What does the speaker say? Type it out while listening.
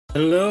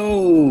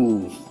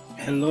Hello,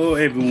 hello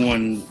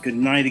everyone. Good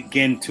night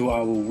again to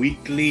our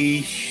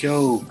weekly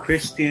show,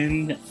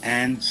 Christian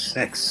and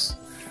Sex.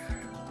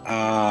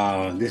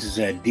 This is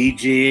a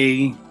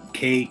DJ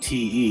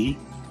KTE,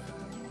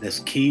 that's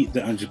Key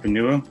the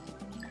Entrepreneur,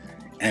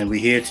 and we're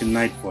here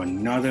tonight for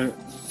another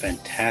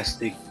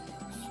fantastic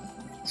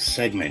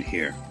segment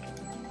here.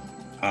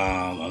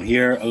 I'm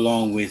here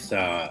along with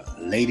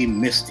Lady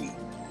Misty,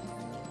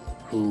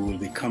 who will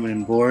be coming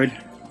on board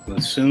real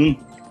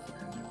soon.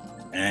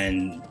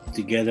 And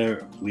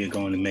together we are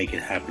going to make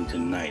it happen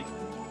tonight.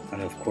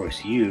 And of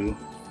course, you,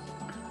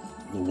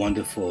 the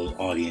wonderful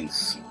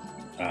audience.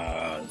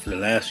 For the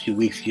last few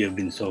weeks, you have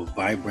been so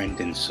vibrant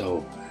and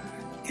so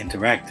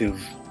interactive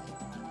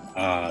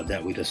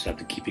that we just have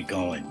to keep it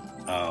going.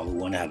 We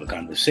want to have a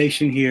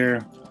conversation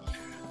here.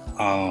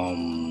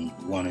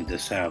 Want to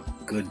just have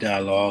good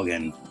dialogue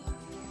and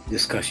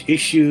discuss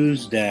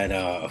issues that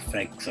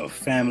affects our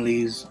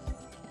families.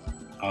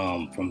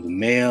 From the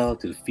male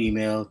to the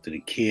female to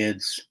the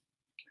kids,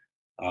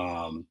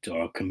 to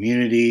our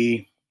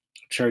community,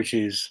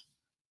 churches,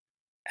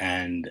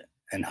 and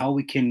how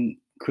we can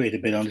create a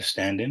better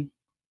understanding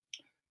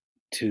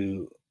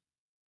to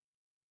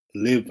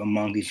live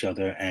among each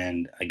other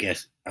and, I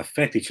guess,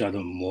 affect each other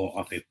more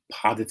of a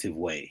positive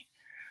way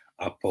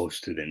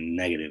opposed to the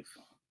negative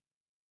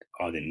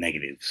or the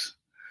negatives.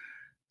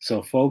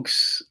 So,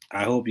 folks,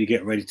 I hope you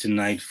get ready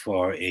tonight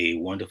for a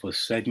wonderful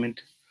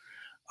segment.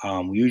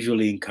 We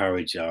usually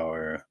encourage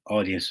our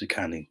audience to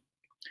kind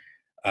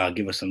of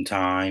give us some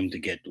time to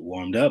get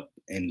warmed up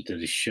into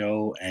the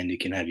show, and you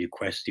can have your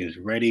questions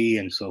ready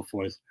and so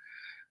forth.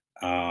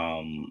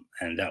 And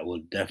that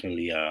will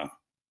definitely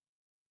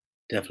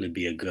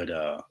be a good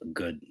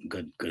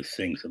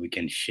thing, so we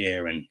can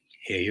share and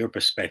hear your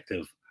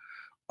perspective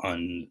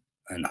on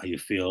how you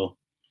feel.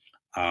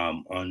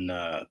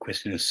 On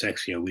Christian and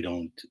sex here, we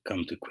don't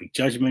come to quick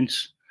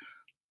judgments.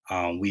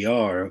 We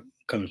are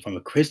coming from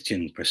a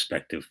Christian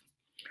perspective,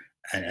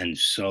 and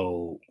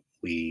so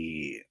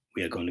we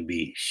are going to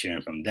be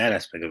sharing from that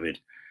aspect of it,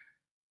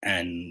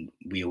 and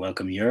we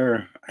welcome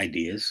your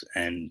ideas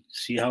and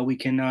see how we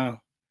can,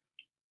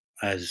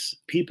 as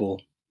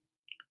people,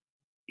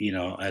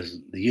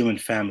 as the human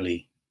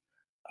family,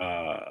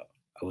 I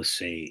would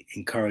say,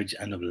 encourage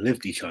and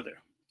uplift each other,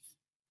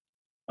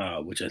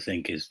 which I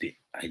think is the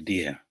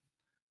idea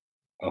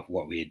of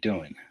what we are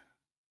doing.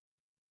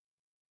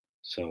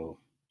 So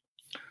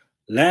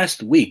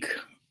last week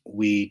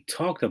we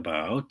talked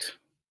about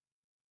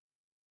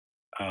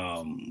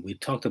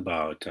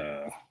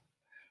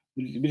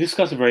we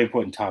discussed a very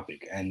important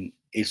topic, and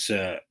it's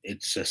a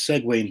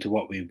segue into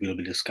what we will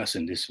be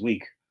discussing this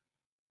week.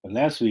 But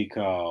last week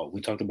we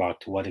talked about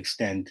to what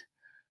extent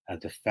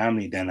the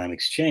family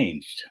dynamics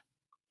changed,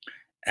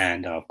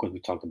 and of course we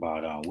talked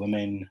about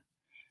women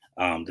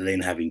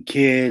delaying having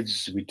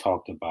kids. We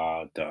talked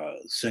about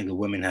single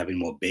women having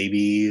more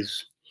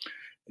babies.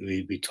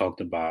 We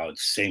talked about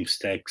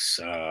same-sex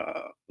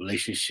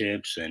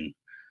relationships, and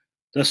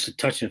just to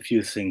touch on a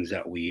few things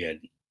that we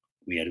had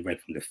read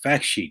from the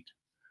fact sheet.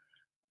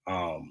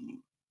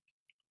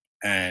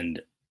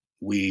 And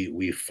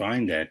we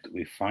find that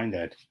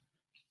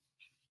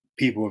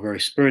people were very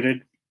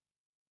spirited.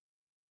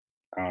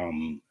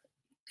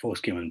 Folks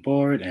came on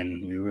board,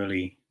 and we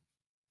really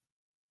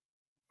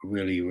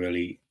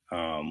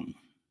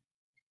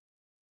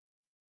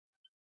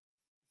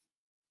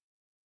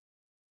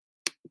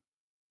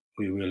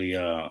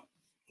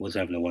was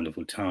having a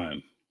wonderful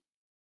time.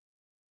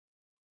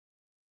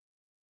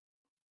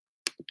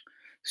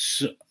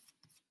 So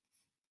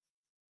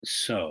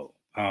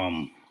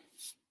I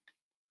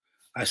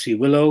see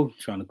Willow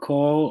trying to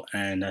call,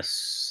 and let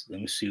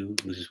me see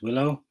who's this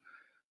Willow.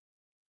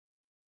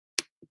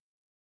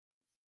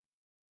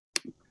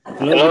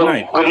 Hello,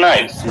 good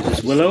night. Is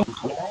this Willow?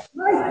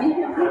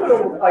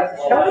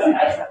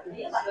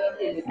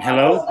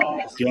 Hello,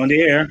 you're on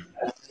the air.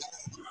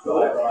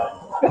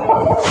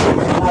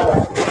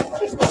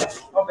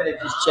 I'm going to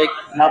just check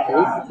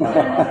nothing.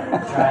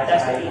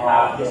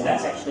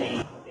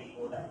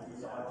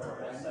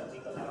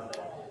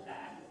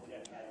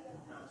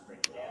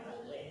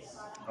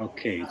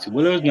 Okay, so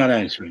Willow's not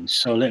answering,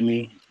 so let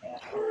me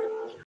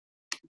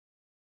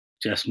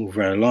just move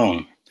right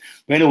along.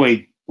 But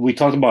anyway, we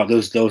talked about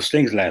those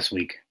things last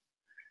week,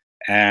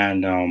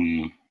 and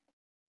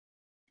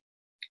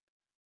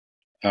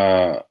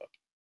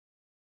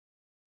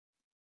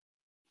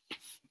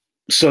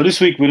so this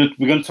week we're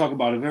going to talk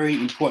about a very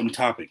important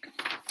topic,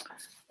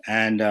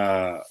 and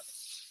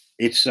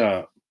it's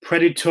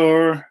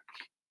predator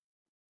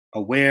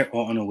aware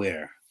or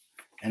unaware.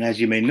 And as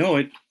you may know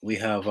it, we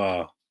have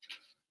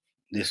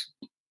this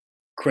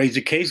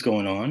crazy case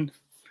going on.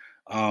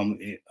 I'm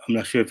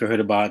not sure if you heard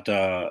about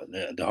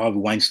the Harvey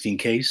Weinstein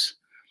case.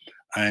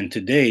 And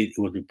today it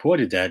was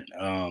reported that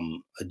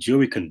a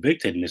jury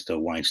convicted Mr.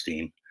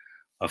 Weinstein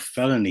of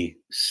felony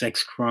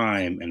sex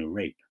crime and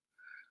rape,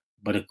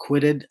 but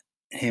acquitted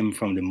him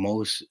from the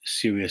most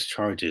serious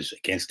charges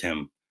against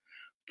him,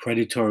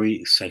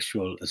 predatory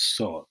sexual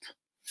assault.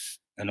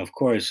 And of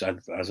course,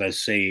 as I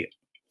say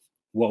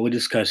what we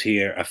discuss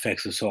here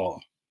affects us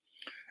all.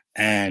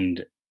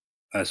 And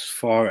as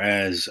far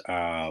as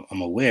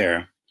I'm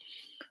aware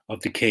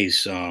of the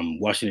case,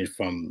 watching it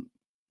from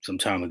some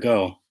time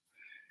ago,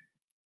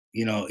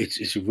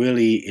 it's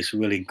really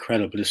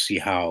incredible to see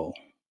how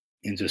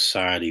in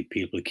society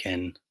people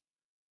can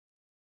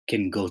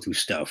go through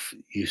stuff.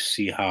 You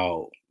see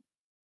how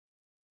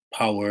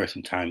power,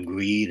 sometimes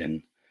greed,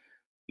 and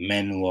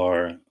men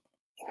who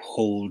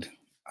hold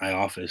high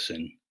office,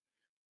 and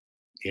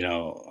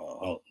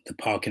the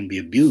power can be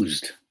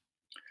abused.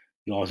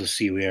 You also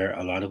see where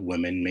a lot of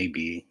women may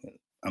be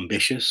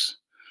ambitious.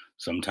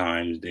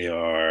 Sometimes they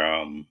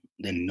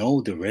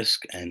know the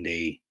risk and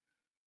they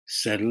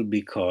settle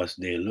because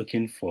they're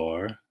looking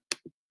for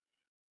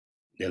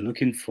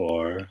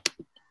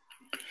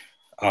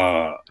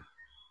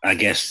I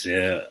guess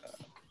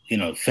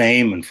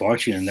fame and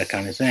fortune and that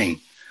kind of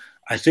thing.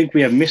 I think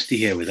we have Misty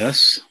here with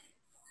us.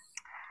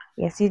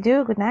 Yes, you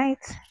do. Good night.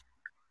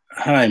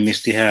 Hi,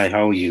 Misty. Hi,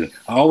 how are you?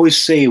 I always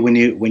say when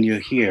you're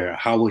here,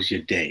 how was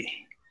your day?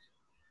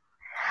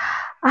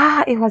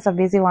 It was a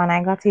busy one.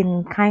 I got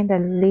in kind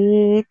of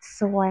late,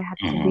 so I had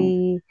to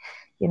be,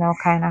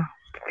 kind of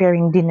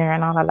preparing dinner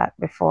and all of that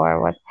before,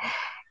 but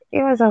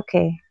it was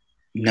okay.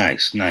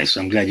 Nice.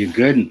 I'm glad you're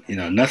good.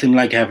 Nothing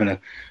like having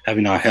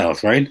our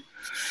health, right?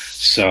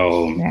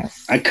 So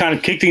Yes. I kind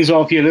of kicked things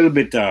off here a little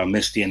bit,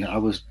 Misty, and I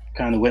was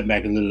kind of went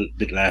back a little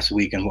bit last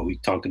week and what we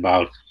talked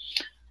about.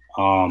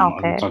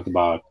 Okay. We talked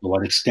about to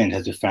what extent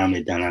has the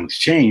family dynamics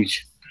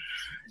changed,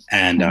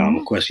 and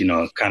of course,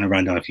 kind of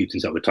ran down a few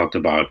things that we talked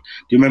about.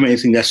 Do you remember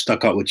anything that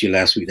stuck out with you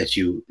last week that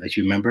you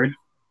remembered?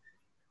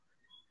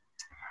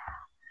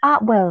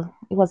 Well,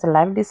 it was a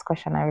live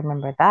discussion. I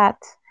remember that.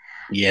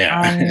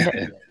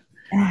 Yeah.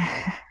 And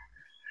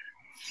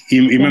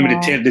you remember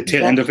the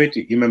tail end of it?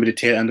 You remember the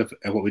tail end of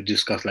what we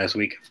discussed last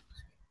week?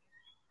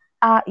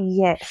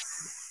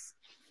 Yes.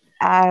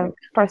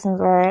 Persons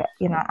were,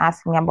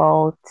 asking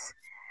about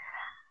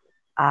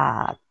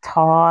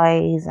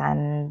toys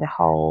and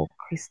how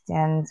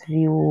Christians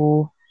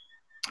view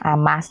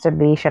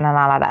masturbation and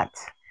all of that.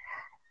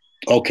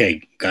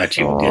 Okay, got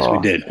you. Yes, we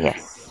did.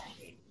 Yes.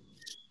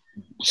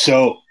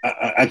 So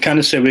I kind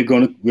of said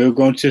we're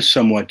going to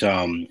somewhat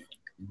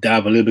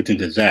dive a little bit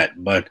into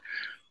that, but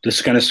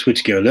just kind of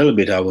switch gear a little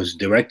bit. I was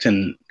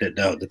directing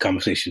the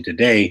conversation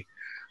today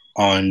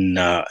on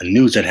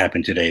news that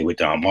happened today with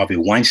Harvey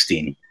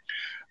Weinstein.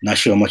 Not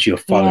sure how much you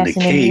followed the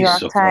case. In the New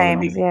York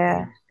Times,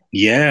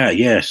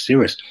 Yeah,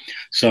 serious.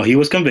 So he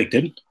was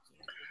convicted.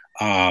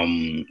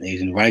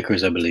 He's in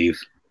Rikers, I believe.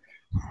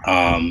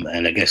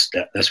 And I guess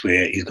that's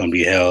where he's going to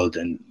be held,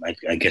 and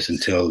I guess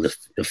until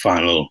the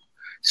final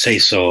say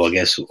so. I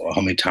guess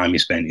how many time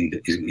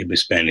he'll be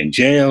spent in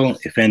jail,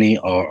 if any,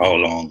 or how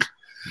long.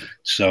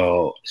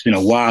 So it's been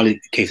a while. The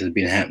case has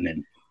been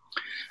happening,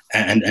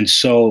 and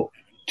so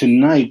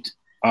tonight,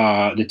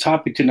 the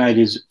topic tonight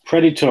is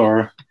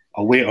predator,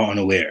 aware or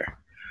unaware.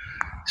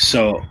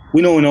 So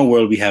we know in our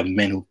world we have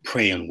men who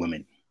prey on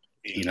women,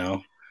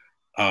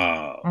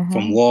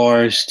 from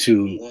wars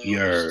to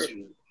your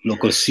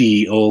local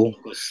CEO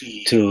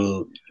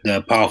to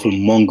the powerful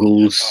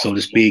Mongols, so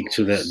to speak,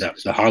 to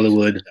the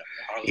Hollywood,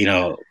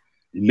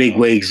 big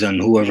wigs and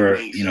whoever,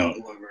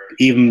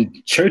 even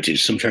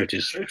churches, some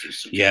churches,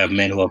 you have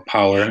men who have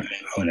power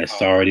and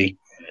authority,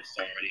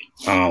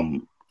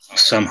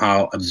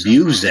 somehow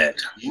abuse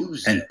that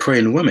and prey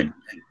on women,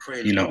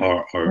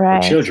 or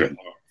children.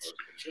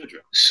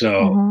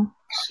 So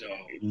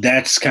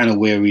that's kind of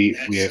where we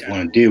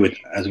want to deal with,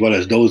 as well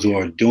as those who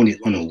are doing it,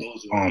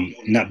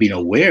 not being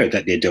aware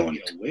that they're doing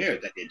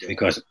it.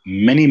 Because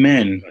many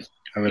men,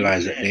 I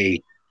realize that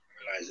they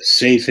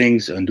say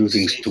things and do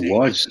things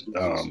towards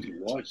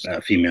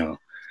a female,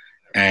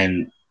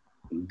 and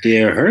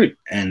they're hurt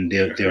and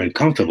they're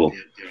uncomfortable,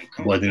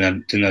 but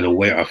they're not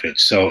aware of it.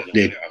 So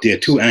there are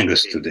two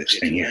angles to this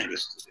thing here.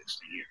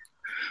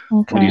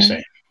 Okay. What do you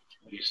say?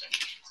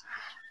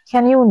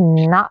 Can you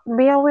not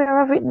be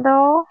aware of it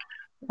though?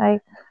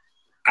 Like,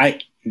 I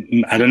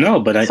don't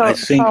know, but I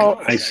think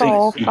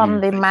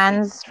from the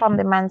man's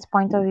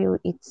point of view,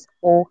 it's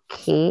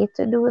okay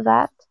to do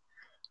that.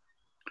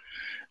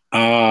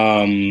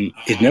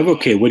 It's never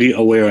okay whether you're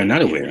aware or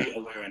not aware.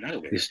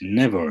 It's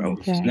never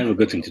a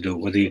good thing to do.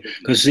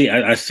 Because see,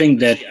 I think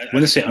that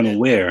when I say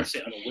unaware,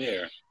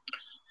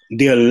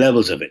 there are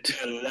levels of it.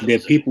 There are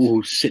people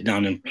who sit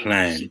down and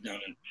plan,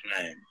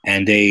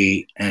 and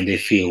they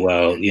feel,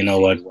 well, you know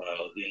what,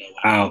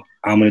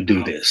 I'm going to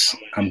do this.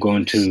 I'm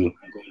going to,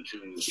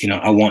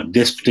 I want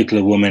this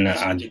particular woman,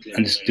 and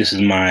this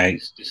is my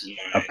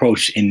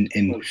approach in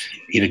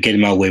either getting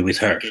my way with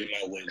her.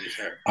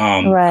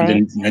 Right.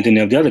 And then you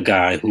have the other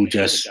guy who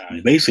just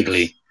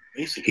basically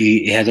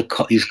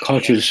he's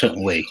cultured a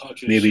certain way.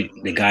 Maybe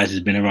the guys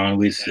he's been around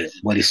with,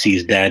 what he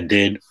sees dad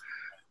did,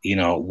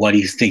 what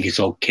he thinks is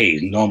okay,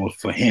 is normal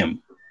for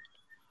him,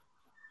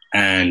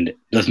 and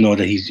doesn't know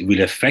that he's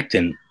really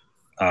affecting,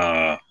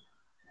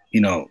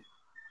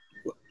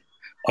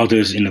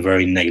 others in a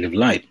very negative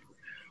light.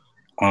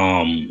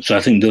 So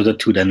I think those are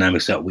two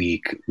dynamics that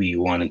we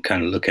want to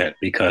kind of look at,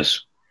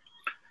 because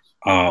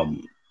A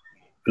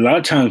lot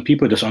of times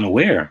people are just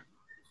unaware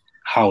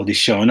how they're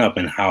showing up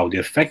and how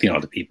they're affecting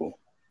other people,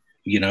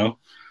 you know?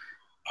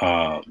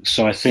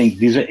 So I think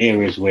these are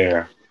areas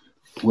where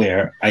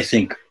I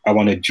think I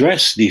want to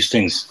address these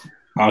things.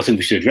 I think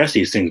we should address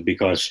these things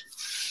because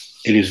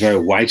it is very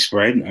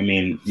widespread. I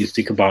mean, you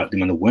think about the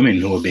amount of women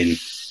who have been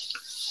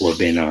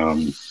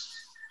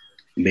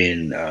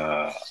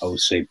I would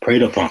say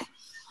preyed upon.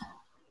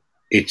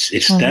 It's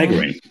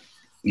staggering,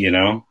 you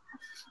know.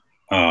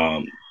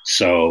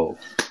 So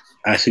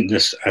I think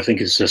it's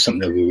just something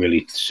that we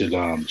really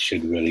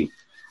should really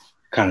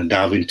kind of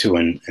dive into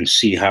and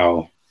see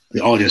how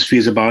the audience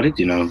feels about it.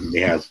 You know,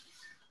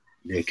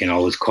 they can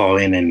always call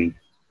in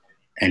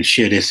and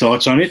share their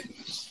thoughts on it.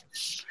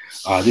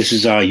 This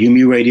is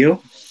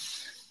UMERADIO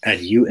at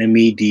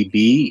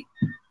UMEDB,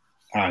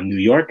 New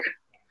York.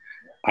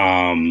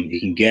 You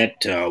can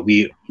get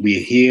we're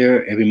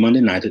here every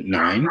Monday night at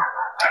 9,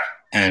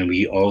 and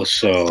we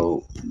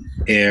also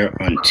air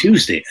on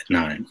Tuesday at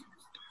 9.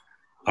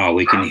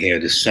 We can hear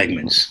the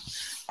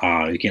segments.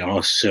 You can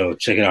also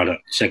check out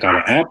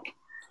our app.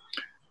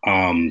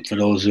 For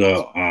those who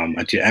are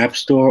at your app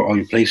store or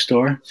your Play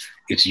Store,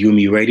 it's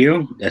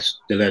UMERADIO. That's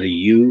the letter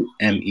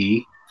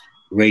UME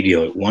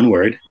radio, one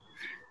word.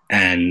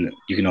 And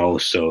you can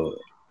also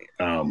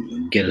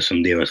get us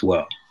from there as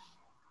well.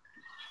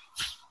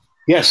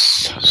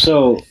 Yes.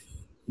 So,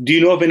 do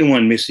you know of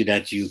anyone, Missy,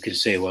 that you could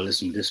say, well,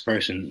 listen, this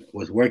person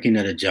was working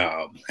at a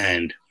job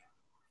and,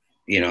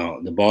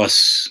 the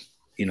boss,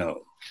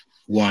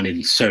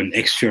 wanted certain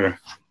extra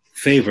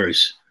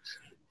favors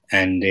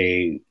and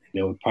they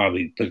would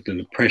probably put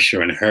the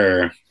pressure on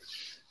her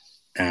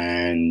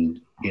and,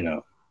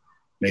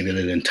 maybe a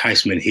little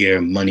enticement here,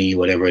 money,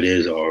 whatever it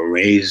is, or a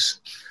raise.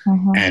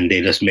 And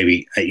they just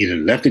maybe either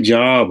left the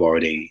job or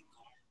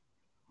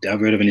I've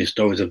heard of any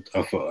stories of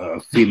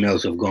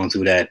females who have gone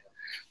through that,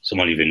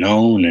 someone you've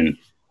known, and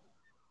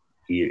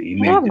you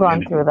may have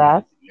gone through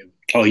that.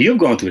 Oh, you've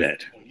gone through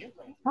that.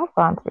 I've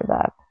gone through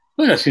that.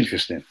 Well, that's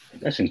interesting.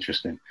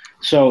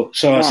 So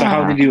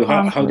how did you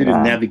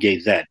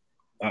navigate that?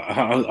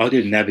 How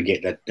did you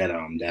navigate that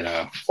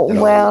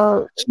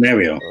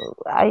scenario?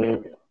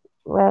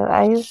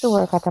 I used to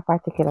work at a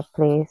particular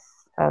place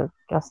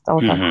just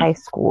out of high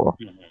school.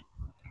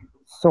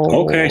 So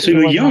okay, so you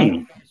were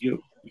young.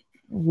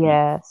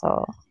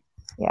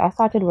 I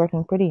started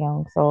working pretty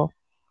young. So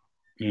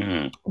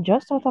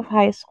just out of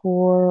high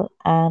school,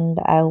 and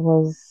I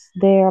was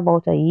there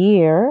about a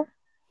year,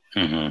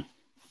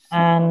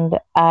 and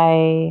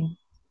I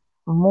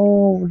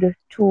moved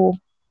to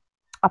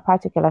a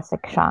particular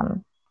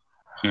section,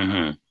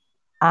 and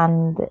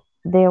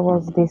there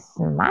was this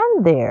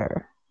man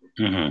there.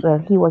 Well,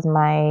 he was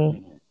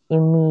my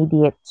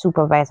immediate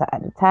supervisor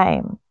at the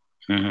time.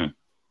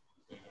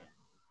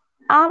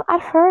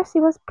 At first, he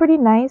was pretty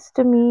nice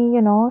to me,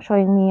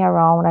 showing me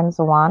around and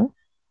so on.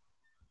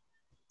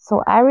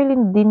 So I really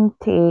didn't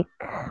take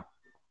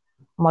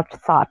much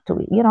thought to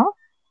it,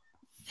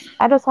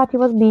 I just thought he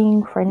was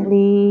being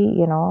friendly,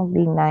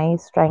 being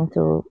nice, trying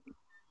to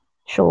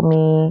show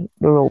me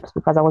the ropes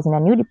because I was in a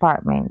new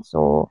department.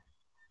 So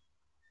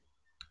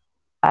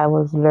I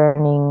was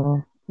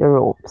learning the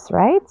ropes,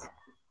 right?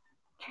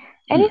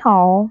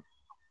 Anyhow,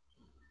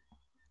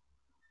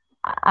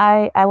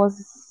 I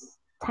was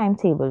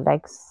timetabled,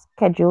 like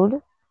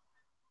scheduled,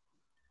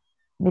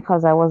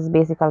 because I was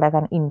basically like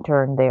an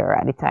intern there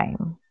at the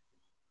time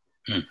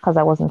because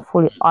I wasn't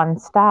fully on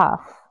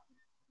staff.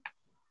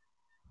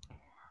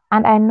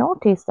 And I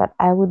noticed that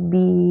I would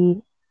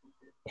be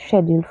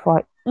scheduled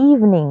for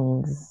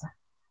evenings.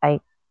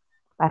 I'd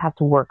have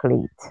to work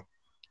late.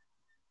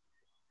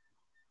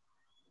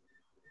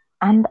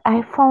 And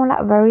I found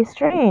that very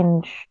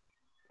strange,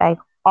 like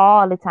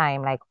all the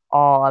time.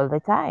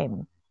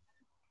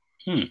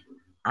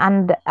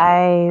 And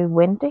I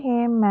went to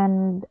him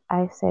and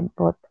I said,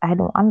 but I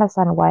don't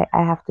understand why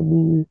I have to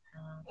be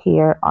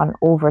here on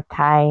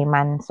overtime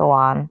and so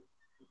on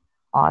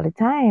all the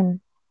time.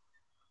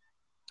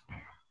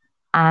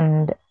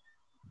 And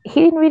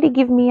he didn't really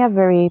give me a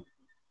very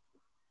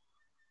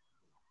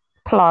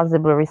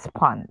plausible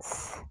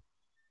response.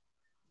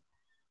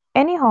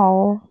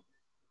 Anyhow,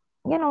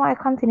 I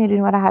continued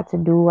doing what I had to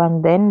do,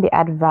 and then the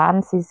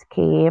advances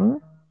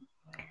came.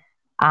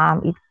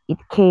 It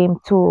came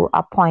to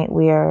a point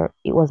where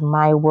it was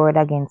my word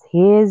against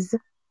his,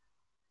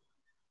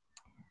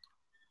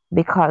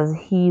 because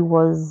he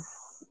was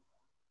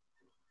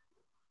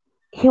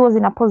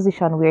in a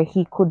position where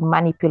he could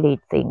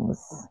manipulate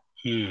things.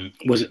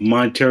 Was it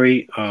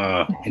monetary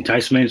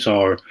enticements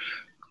or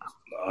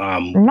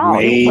no,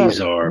 raise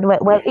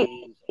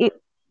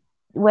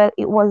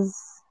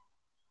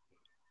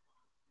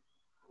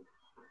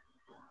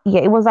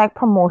it was like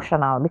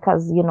promotional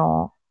because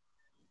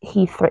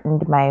he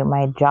threatened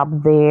my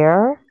job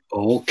there.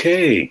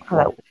 Okay.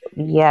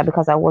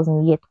 Because I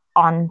wasn't yet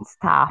on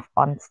staff,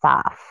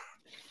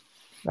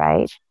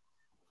 right?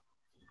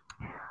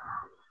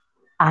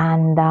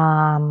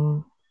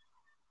 And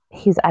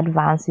his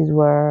advances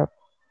were,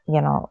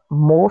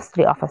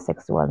 mostly of a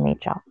sexual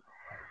nature.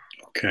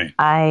 Okay.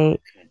 I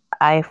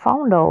I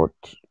found out,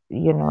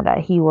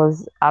 that he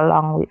was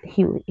along with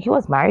he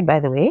was married, by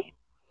the way.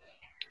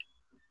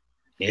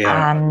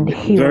 Yeah, And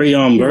very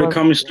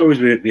common stories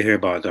we hear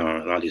about a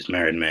lot of these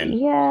married men.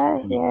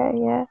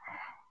 yeah.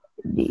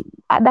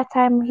 At that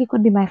time, he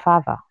could be my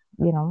father,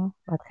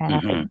 that kind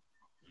of thing.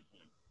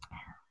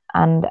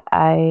 And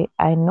I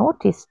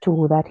noticed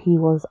too that he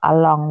was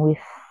along with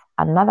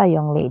another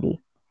young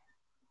lady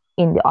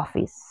in the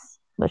office,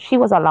 but she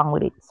was along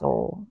with it.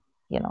 So,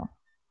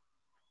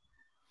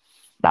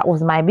 that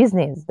was my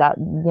business.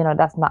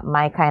 That's not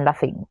my kind of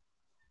thing.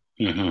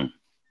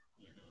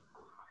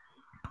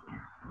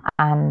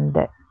 And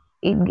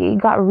it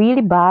got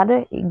really bad.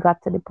 It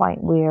got to the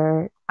point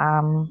where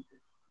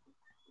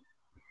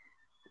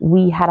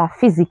we had a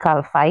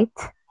physical fight.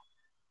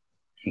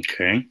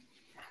 Okay.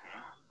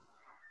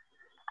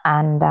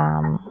 And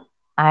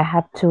I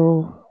had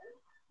to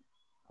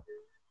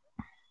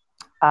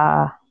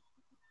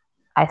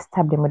I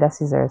stabbed him with a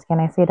scissors. Can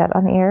I say that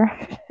on air?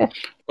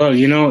 Well,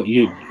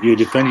 you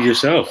defended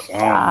yourself.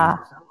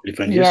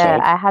 Defend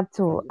yourself. I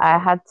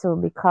had to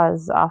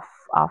because of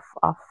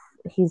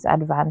his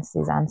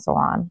advances and so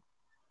on.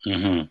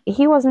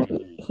 He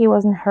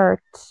wasn't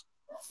hurt,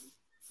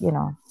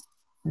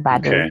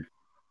 badly. Okay.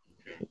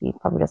 He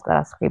probably just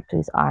got a scrape to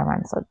his arm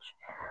and such.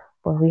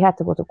 But we had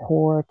to go to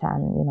court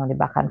and the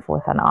back and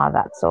forth and all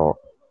that. So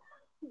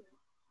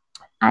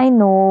I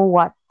know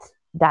what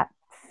that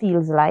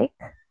feels like,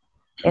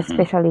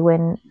 especially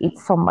when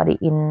it's somebody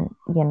in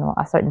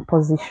a certain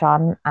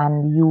position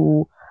and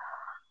you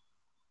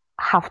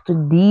have to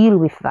deal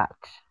with that.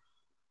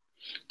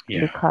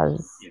 Yeah.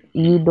 Because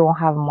you don't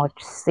have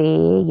much say,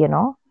 you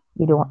don't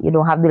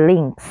have the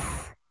links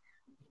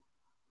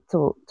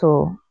to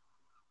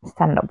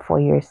stand up for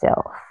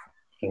yourself.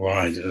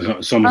 Right.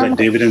 It's almost like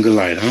David and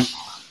Goliath, huh?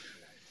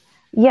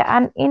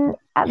 Yeah, and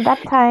at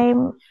that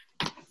time,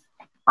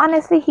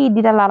 honestly, he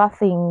did a lot of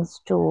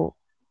things to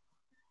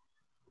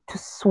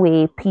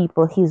sway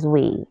people his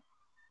way.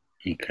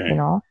 Okay.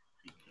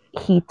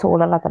 He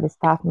told a lot of the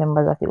staff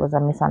members that it was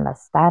a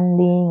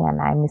misunderstanding and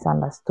I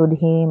misunderstood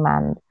him,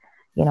 and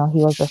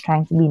he was just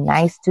trying to be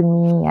nice to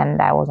me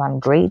and I was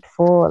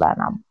ungrateful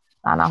and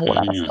a whole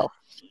lot of stuff.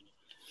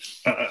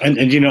 And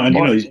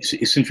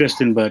it's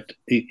interesting, but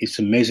it's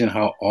amazing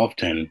how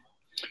often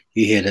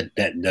you hear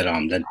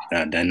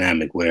that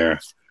dynamic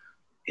where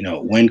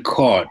when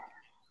caught,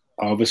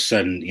 all of a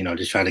sudden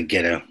just try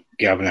to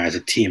galvanize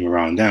a team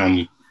around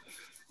them,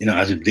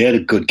 as if they're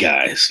the good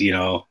guys,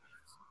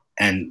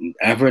 and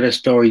I've heard that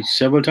story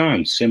several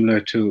times,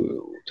 similar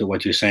to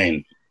what you're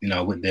saying,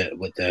 with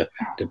the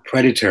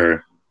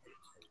predator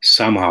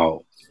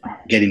somehow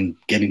getting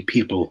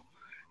people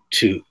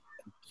to,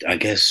 I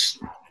guess,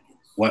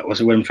 what's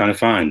the word I'm trying to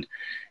find?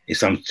 Is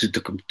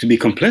to be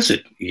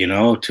complicit,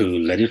 to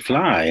let it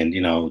fly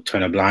and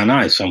turn a blind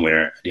eye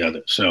somewhere or the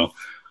other. So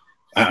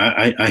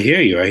I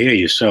hear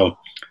you. So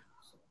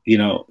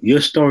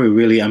your story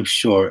really, I'm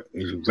sure,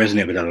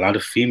 resonates with a lot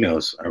of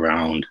females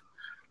around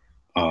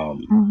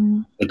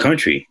the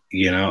country,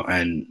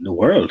 and the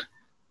world,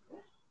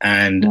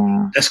 and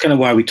that's kind of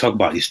why we talk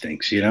about these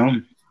things,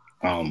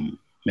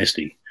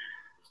 Misty,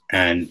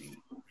 and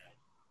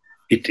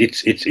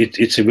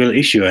it's a real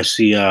issue. I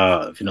see,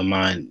 if you don't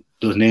mind,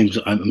 those names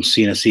I'm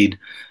seeing. I see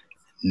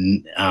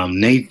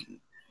Nate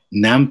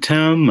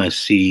Namtam. I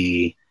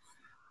see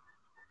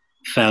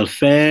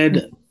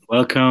Falfed.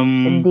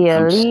 Welcome.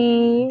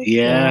 Dearly.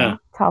 Yeah.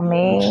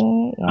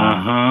 Tommy.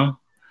 Yeah.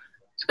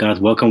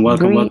 Scott, welcome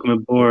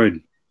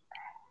aboard.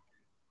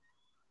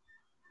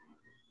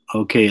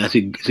 Okay, I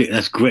think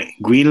that's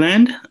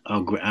Greenland.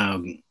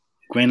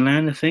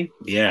 Greenland, I think.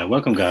 Yeah,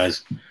 welcome,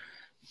 guys.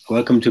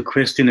 Welcome to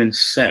Kristen and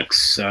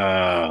Sex.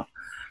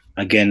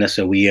 Again, that's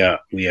we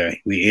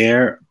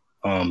air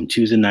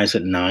Tuesday nights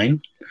at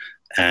 9,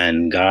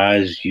 and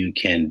guys, you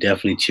can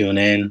definitely tune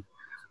in.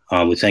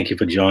 We thank you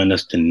for joining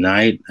us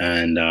tonight,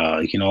 and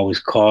you can always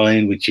call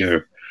in with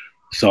your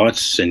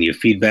thoughts and your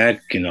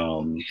feedback.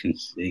 You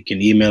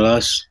can email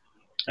us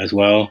as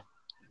well,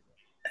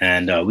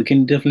 and we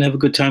can definitely have a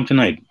good time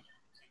tonight.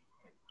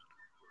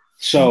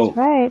 So, that's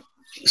right.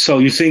 So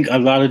you think a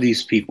lot of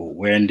these people,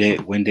 when they're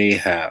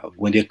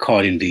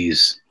caught in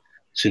these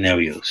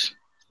scenarios,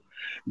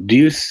 do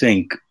you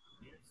think?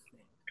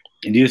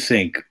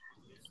 Thank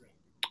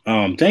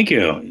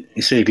you.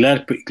 You say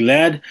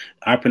glad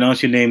I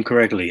pronounced your name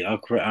correctly. All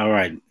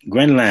right,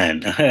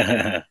 Grenland.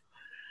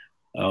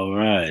 All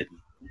right.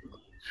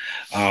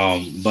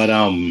 But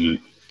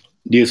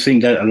do you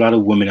think that a lot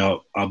of women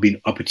are being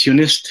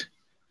opportunist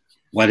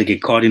while they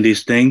get caught in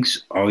these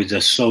things, or is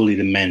that solely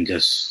the men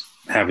just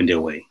having their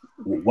way?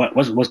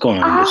 What's going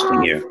on in this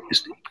thing here,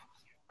 Misty?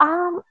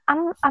 I'm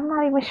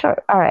not even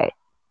sure. All right.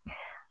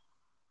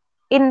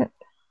 In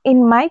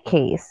my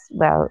case,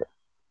 well,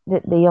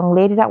 the young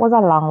lady that was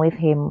along with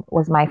him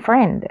was my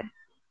friend.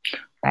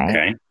 Right?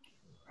 Okay.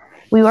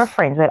 We were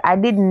friends, but I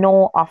didn't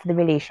know of the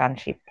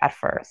relationship at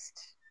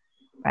first.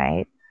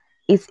 Right?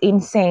 It's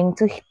insane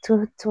to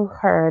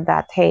her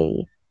that,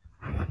 hey,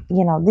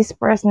 this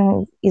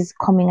person is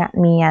coming at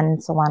me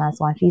and so on and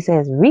so on. She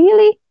says,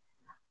 really?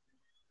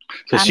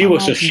 So And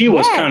I'm like, she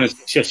was kind of,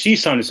 yes. she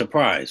sounded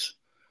surprised.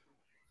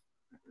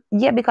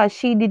 Yeah, because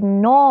she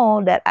didn't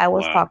know that I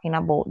was Wow. talking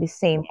about the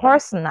same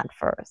person at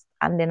first.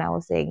 And then I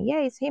was saying, yeah,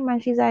 it's him.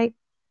 And she's like,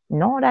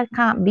 no, that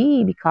can't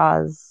be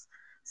because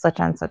such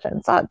and such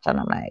and such. And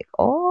I'm like,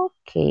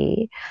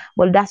 okay,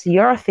 well, that's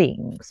your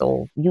thing.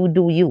 So you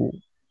do you,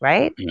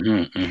 right?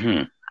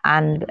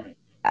 And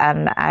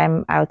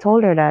I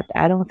told her that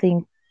I don't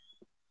think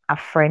a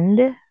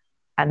friend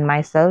and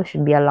myself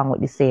should be along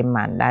with the same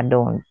man. I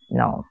don't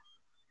know.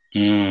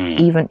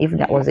 Even if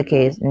that was the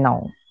case,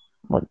 no.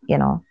 But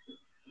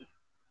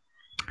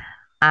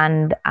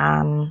and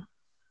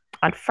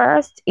at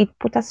first it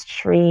put a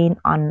strain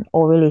on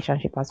our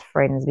relationship as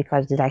friends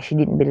because like she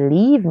didn't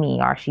believe me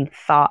or she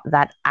thought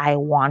that I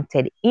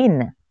wanted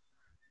in,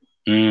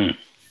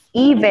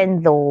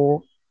 even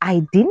though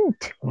I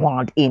didn't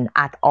want in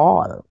at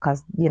all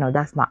because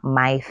that's not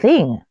my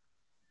thing.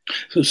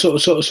 So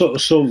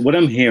what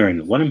I'm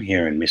hearing,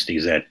 Misty,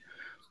 is that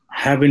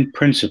having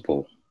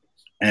principle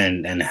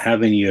and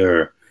having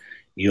your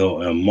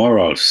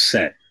moral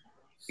set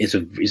is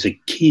a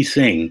key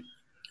thing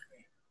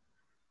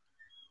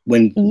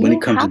when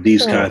it comes to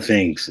these kind of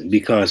things,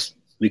 because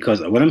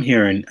what I'm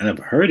hearing, and I've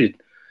heard it,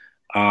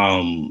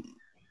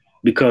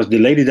 because the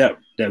lady that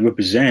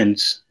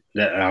represents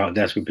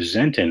that's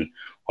representing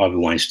Harvey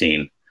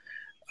Weinstein,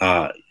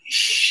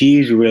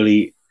 she's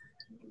really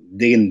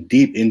digging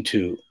deep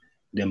into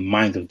the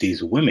minds of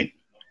these women.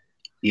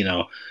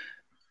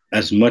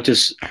 As much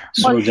as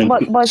some of them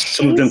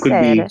could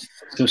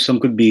be, some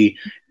could be,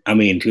 I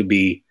mean, could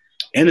be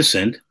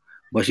innocent,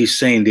 but she's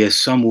saying there's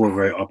some who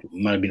are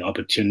might have been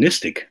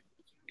opportunistic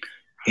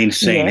in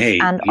saying, yes, hey,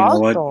 and you know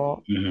what?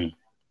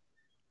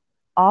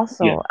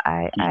 Also,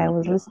 I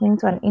was listening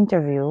to an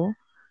interview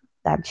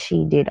that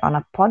she did on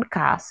a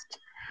podcast.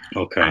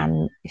 Okay.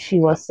 And she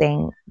was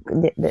saying,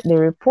 the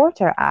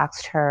reporter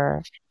asked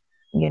her,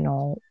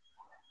 how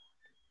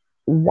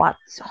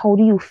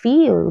do you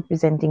feel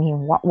representing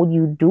him? What would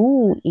you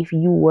do if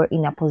you were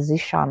in a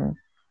position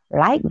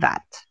like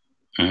that?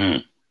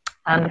 And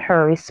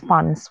her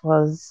response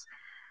was,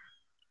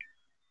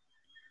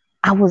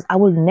 I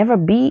will never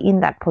be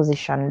in that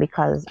position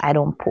because I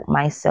don't put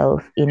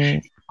myself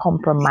in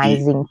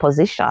compromising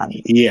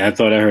positions. Yeah, I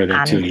thought I heard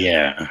that too.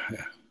 Yeah.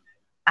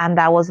 And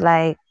I was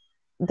like,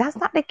 that's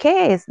not the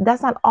case.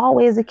 That's not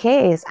always the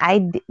case.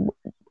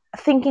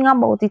 Thinking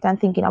about it and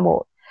thinking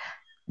about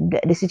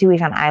the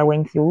situation I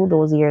went through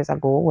those years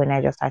ago when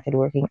I just started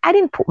working, I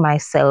didn't put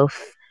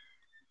myself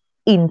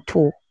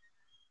into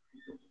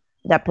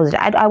that position.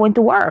 I went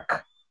to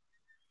work,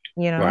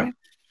 Right.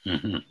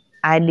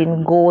 I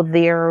didn't go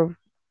there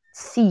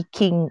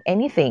seeking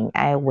anything.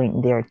 I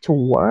went there to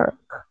work.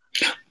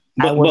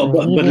 I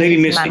wasn't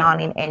leading this man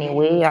on in any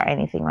way or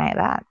anything like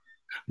that.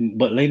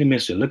 But Lady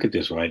Mister, look at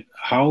this, right?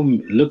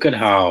 Look at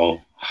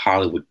how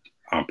Hollywood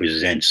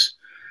presents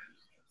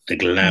the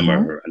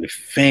glamour and the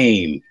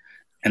fame,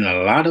 and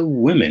a lot of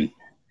women,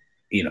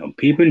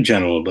 people in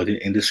general, but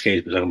in this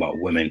case, we're talking about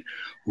women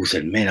who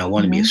said, "Man, I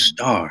want to be a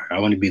star. I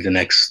want to be the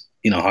next,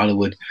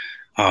 Hollywood,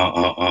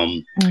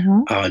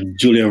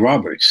 Julia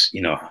Roberts,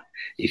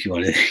 if you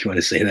want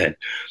to say that."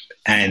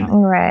 And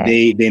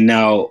they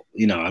now,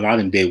 a lot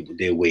of them,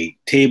 they wait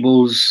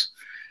tables.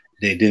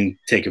 They didn't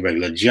take a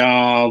regular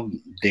job.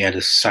 They had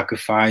to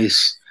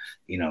sacrifice,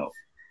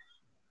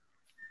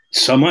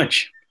 so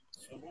much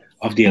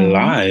of their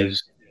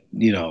lives,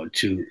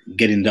 to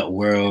get in that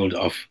world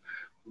of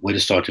where to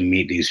start to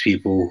meet these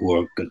people who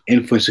are going to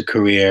influence a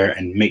career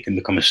and make them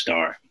become a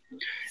star.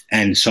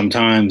 And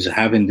sometimes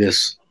having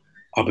this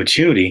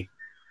opportunity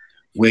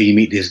where you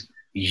meet this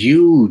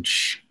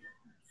huge,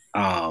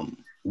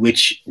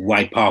 rich,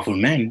 white, powerful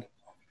men,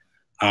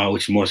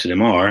 which most of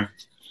them are,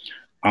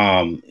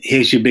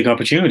 here's your big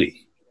opportunity.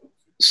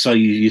 So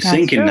you're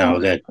thinking now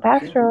that,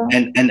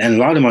 and a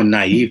lot of them are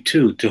naive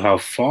too to how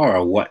far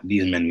or what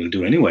these men will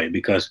do anyway.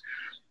 Because,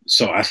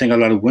 so I think a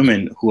lot of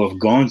women who have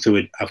gone through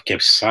it have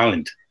kept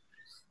silent,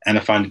 and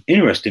I find it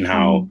interesting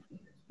how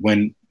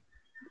when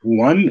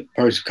one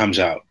person comes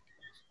out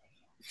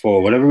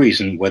for whatever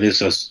reason, whether it's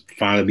just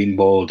finally being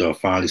bold or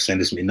finally saying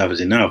this enough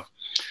is enough,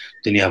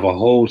 then you have a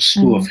whole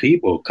slew of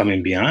people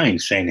coming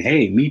behind saying,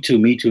 "Hey, me too,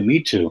 me too, me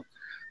too."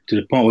 To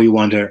the point where you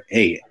wonder,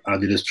 hey, are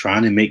they just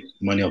trying to make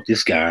money off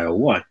this guy or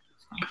what?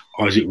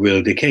 Or is it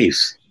really the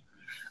case?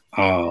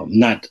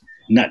 Not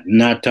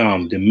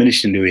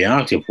diminishing the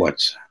reality of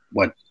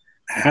what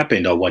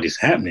happened or what is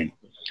happening.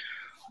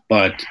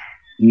 But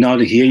now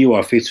that here you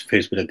are face to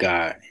face with a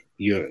guy,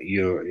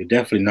 you're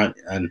definitely not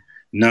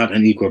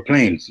an equal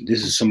plane.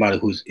 This is somebody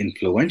who's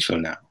influential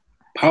now,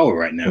 power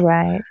right now.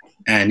 Right.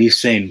 And he's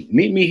saying,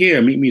 meet me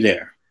here, meet me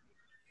there.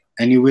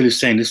 And you're really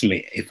saying, listen to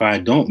me, if I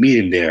don't meet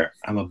him there,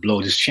 I'm going to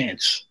blow this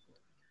chance.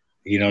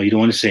 You don't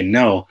want to say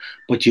no,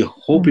 but you're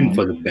hoping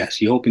for the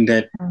best. You're hoping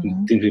that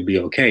things will be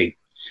okay.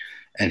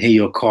 And here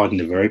you're caught in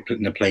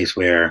the place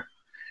where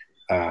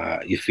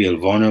you feel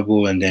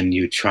vulnerable, and then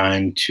you're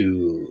trying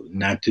to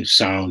not to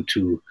sound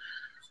too,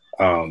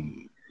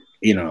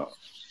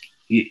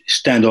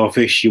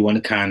 standoffish. You want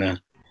to kind of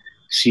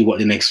see what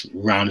the next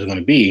round is going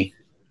to be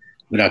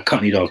without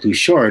cutting it off too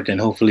short. And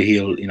hopefully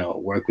he'll,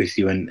 work with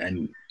you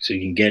and so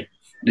you can get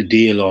the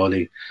deal or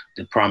the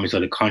promise or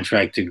the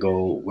contract to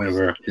go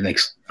wherever the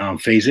next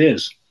phase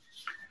is.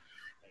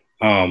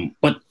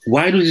 But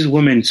why do these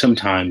women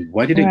sometimes?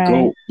 Why did it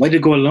go? Why did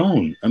it go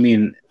alone? I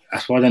mean,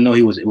 as far as I know,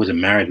 it was a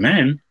married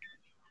man.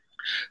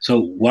 So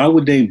why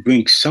would they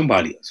bring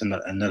somebody else,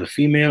 another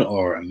female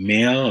or a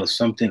male or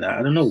something?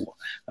 I don't know.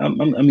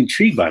 I'm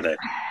intrigued by that.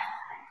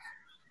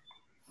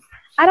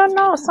 I don't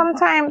know.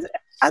 Sometimes,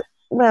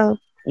 well,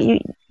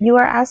 you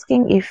are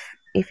asking if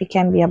it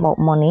can be about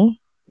money,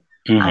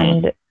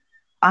 and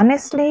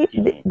honestly,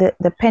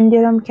 the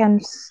pendulum can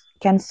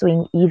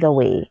swing either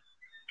way.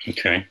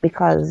 Okay.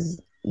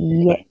 Because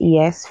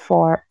yes,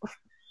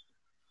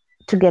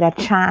 to get a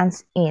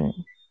chance in,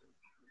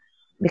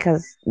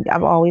 because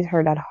I've always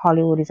heard that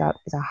Hollywood is a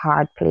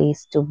hard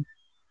place to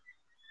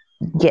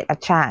get a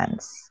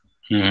chance.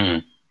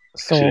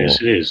 So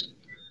yes, it is.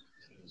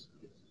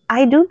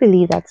 I do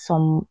believe that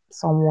some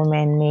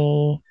women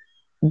may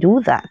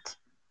do that,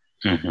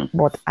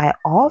 but I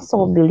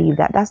also believe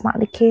that that's not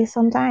the case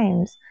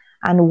sometimes.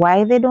 And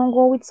why they don't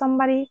go with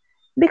somebody?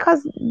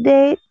 Because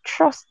they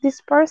trust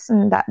this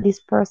person, that this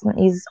person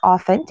is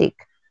authentic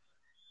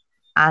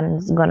and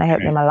is gonna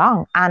help them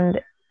along. And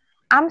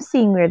I'm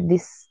seeing where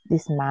this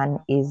man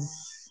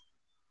is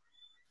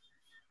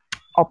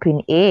up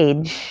in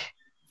age,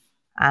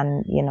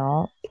 and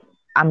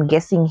I'm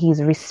guessing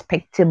he's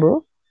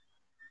respectable.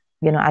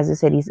 As you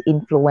said, he's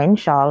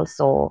influential.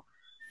 So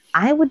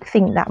I would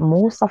think that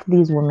most of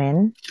these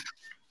women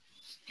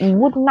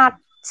would not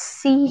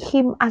see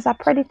him as a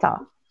predator.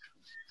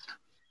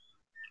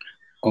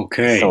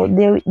 Okay. So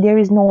there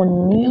is no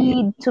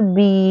need to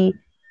be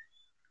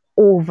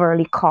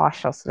overly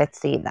cautious. Let's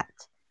say that.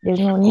 There's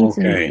no need to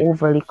be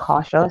overly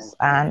cautious.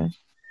 And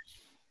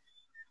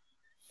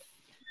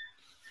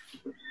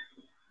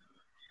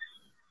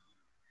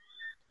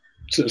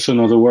so in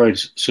other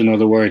words,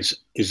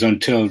 is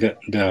until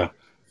the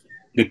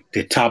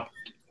top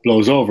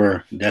blows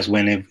over, that's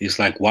when it's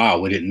like, wow,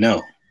 we didn't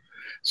know.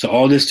 So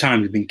all this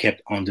time it's been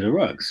kept under the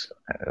rugs.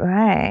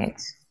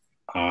 Right.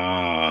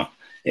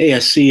 Hey, I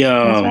see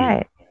that's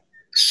right.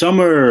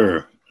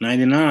 Summer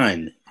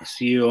 99. I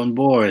see you on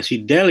board. I see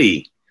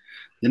Deli.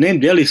 The name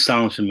Deli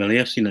sounds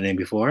familiar. I've seen the name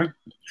before.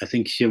 I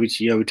think you're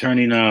a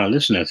returning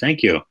listener.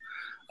 Thank you.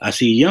 I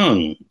see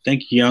Young.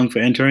 Thank you, Young, for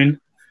entering.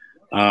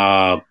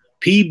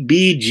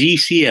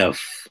 PBGCF.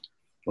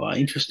 Wow,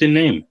 interesting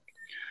name.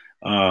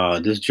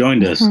 Just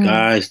joined us.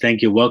 Guys,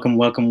 thank you.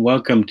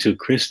 Welcome to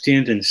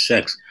Christians and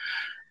Sex.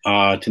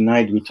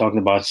 Tonight we're talking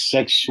about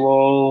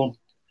sexual,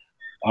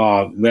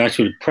 we're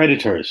actually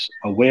predators,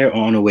 aware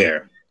or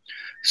unaware.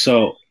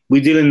 So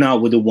we're dealing now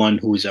with the one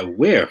who is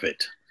aware of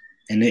it.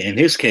 And in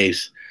his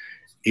case,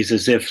 it's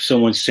as if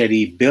someone said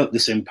he built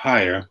this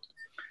empire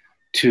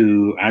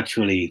to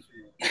actually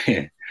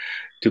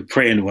to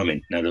prey on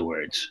women, in other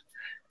words.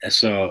 And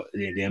so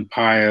the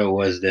empire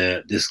was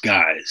this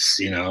guy's,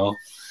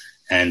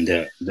 and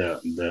the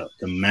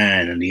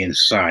man on the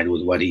inside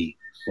was what he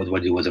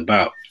was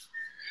about.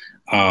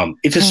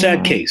 It's a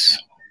sad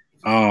case.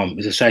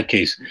 It's a sad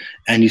case,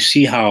 and you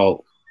see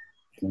how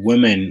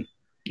women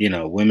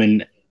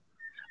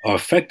are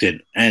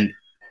affected, and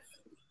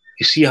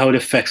you see how it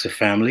affects the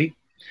family.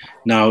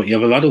 Now you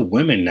have a lot of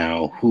women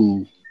now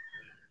who,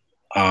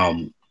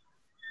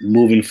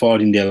 moving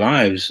forward in their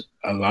lives,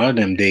 a lot of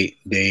them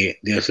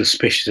they're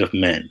suspicious of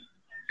men,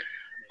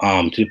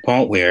 to the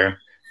point where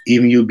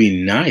even you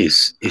being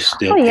nice is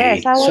still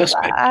a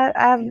suspect.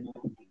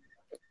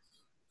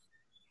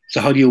 So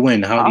how do you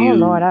win? How do you? Oh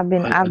Lord, I've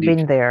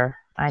been there.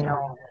 I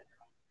know.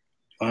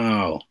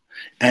 Wow,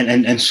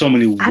 and so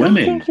many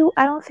women.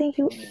 I don't think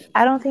you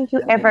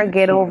ever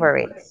get over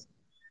it.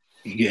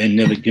 You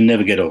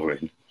never get over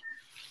it.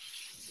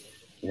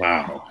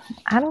 Wow.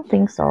 I don't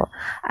think so.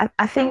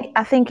 I think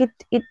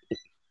it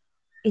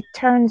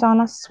turns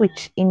on a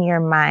switch in your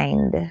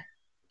mind.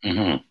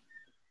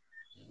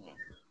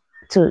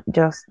 To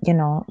just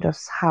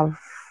have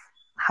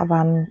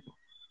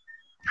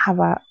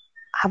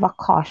a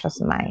cautious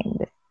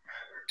mind.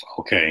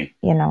 Okay.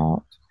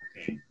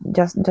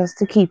 Just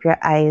to keep your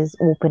eyes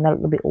open a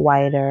little bit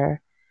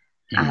wider,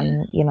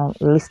 and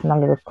listen a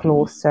little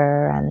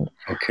closer, and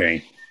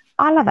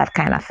all of that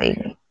kind of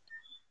thing.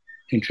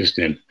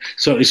 Interesting.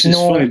 So it's just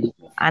funny.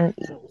 And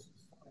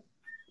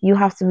you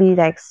have to be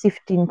like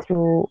sifting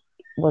through,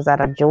 was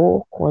that a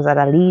joke? Was that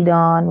a lead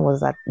on? Was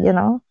that,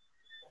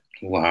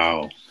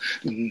 Wow.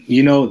 The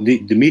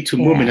Me Too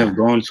movement have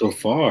gone so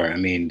far. I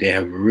mean, they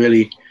have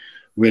really,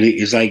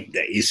 it's like,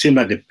 it seems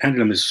like the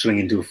pendulum is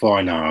swinging too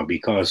far now,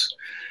 because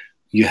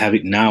you have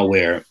it now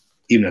where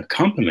even a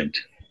compliment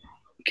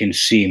can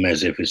seem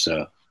as if it's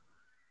a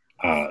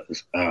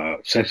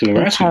sexual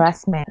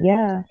harassment.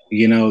 Yeah.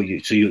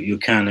 You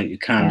kind of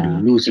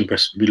losing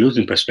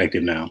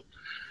perspective now.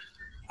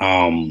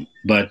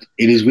 But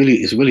it's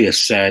really a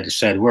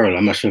sad world.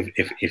 I'm not sure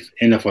if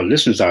any of our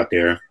listeners out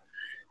there,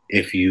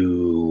 if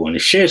you want to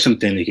share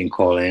something, you can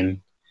call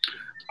in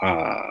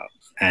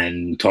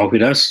and talk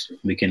with us.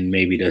 We can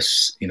maybe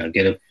just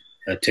get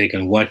a take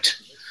on what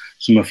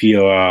some of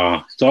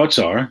your thoughts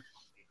are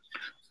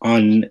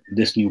on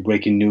this new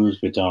breaking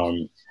news with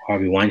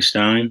Harvey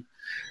Weinstein.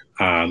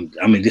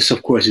 I mean, this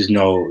of course is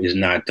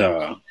not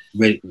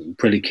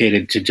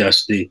predicated to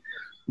just the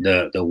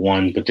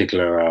one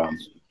particular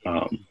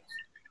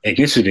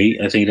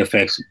ethnicity. I think it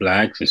affects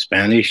blacks and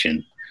Spanish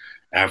and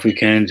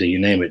Africans and you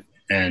name it,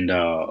 and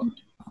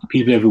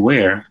people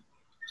everywhere.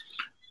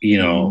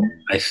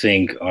 I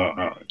think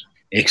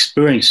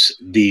experience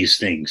these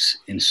things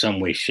in some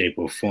way, shape,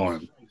 or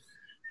form.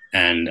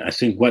 And I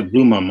think what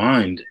blew my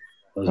mind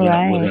was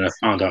when I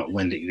found out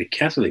when the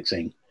Catholic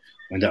thing,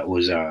 when that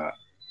was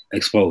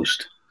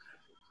exposed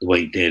the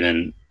way it did,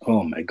 and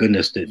oh my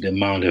goodness, the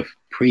amount of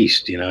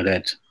priests,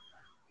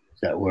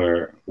 that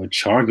were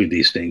charged with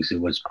these things.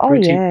 It was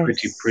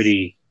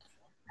pretty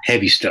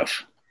heavy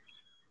stuff,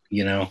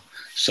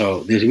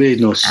 So there's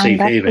really no safe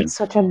haven. Puts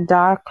such a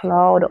dark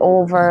cloud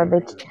over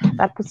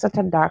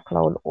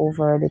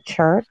the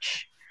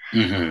church,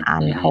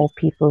 and how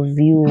people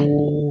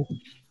view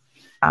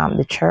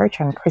the church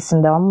and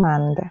Christendom,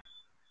 and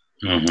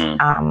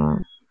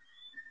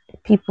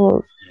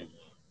people.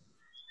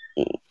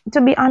 To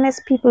be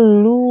honest, people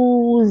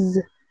lose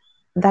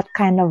that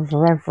kind of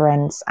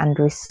reverence and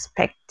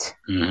respect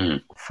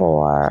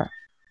for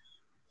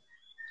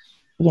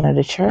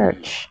the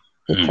church.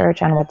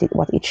 Church and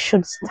what it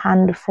should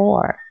stand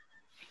for.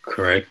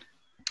 Correct.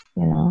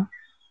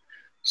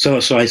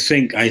 So I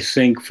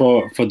think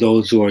for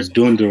those who are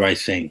doing the right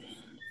thing,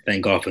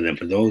 thank God for them.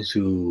 For those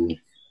who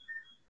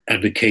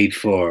advocate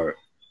for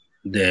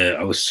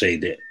I would say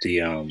the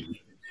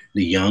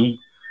young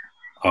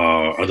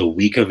or the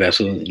weaker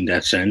vessel in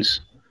that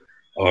sense,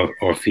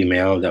 or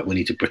female that we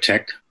need to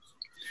protect.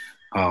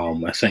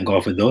 I thank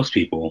God for those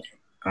people.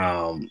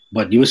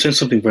 But you said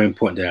something very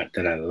important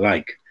that I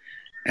like,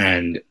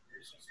 and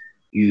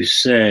you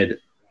said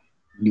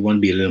you want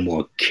to be a little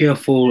more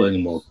careful, a little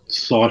more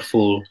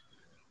thoughtful,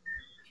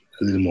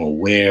 a little more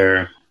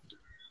aware,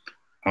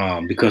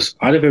 because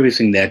out of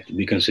everything that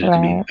we consider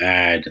to be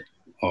bad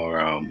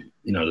or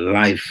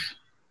life,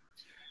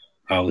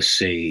 I would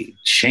say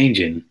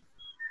changing,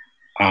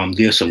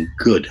 there's some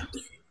good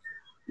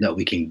that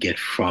we can get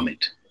from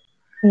it.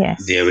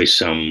 Yes, there is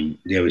some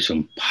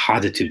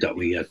positive that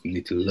we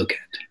need to look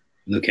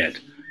at,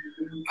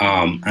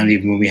 and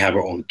even when we have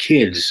our own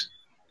kids,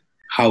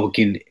 how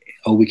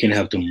we can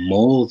help to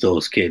mold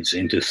those kids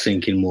into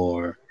thinking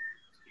more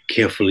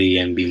carefully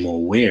and be more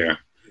aware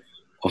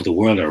of the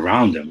world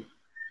around them,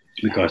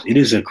 because it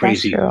is a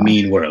crazy,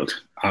 mean world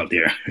out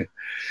there,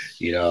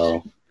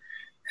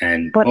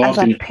 And but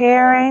often,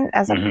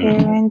 as a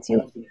parent,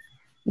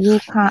 you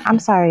can't. I'm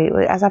sorry.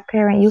 As a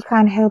parent, you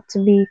can't help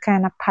to be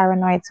kind of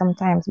paranoid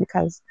sometimes,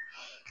 because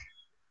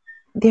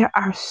there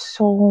are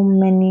so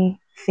many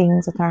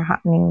things that are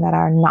happening that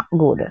are not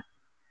good.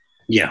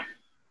 Yeah.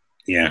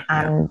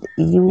 And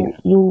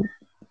you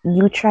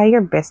try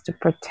your best to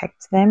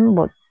protect them,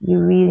 but you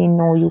really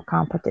know you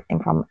can't protect them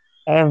from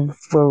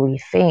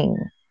everything.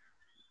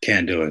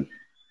 Can't do it.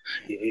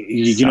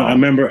 I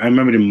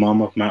remember the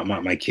mom of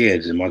my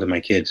kids, the mother of my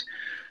kids.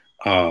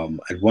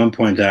 At one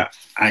point,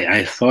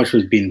 I thought she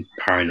was being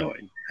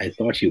paranoid. I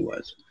thought she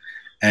was,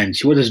 and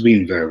she was just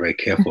being very, very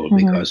careful,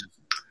 because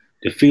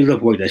the field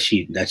of work that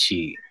she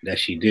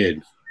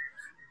did,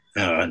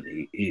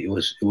 it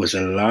was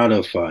a lot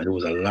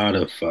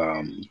of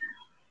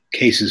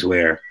cases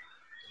where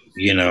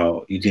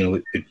you're dealing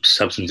with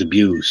substance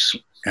abuse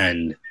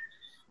and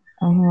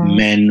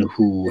men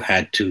who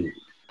had to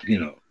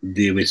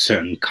deal with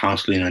certain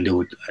counseling, and they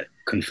would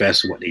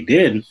confess what they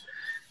did,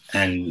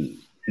 and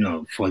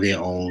for their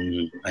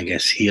own, I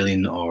guess,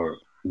 healing or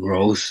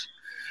growth.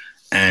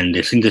 And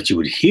the thing that you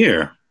would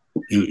hear,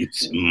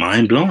 it's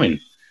mind blowing,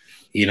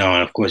 and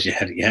of course you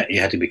had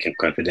to be kept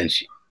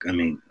confidential.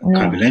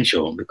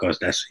 Confidential, because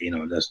that's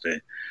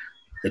the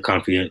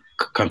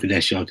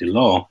confidentiality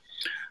law.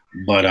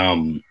 But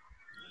when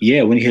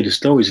you hear the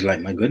stories,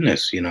 like, my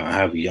goodness, I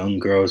have young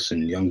girls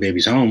and young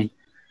babies home.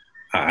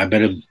 I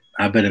better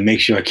make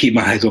sure I keep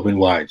my eyes open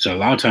wide. So a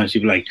lot of times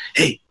people are like,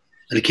 hey,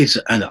 the kids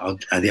are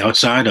the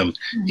outside. Do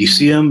you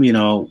see them?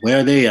 Where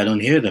are they? I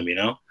don't hear them.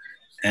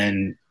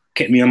 And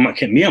kept me on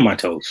my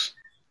toes.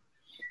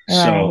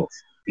 Right.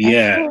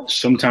 So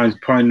sometimes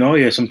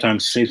paranoia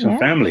saves some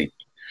family,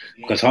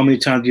 because how many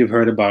times you've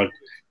heard about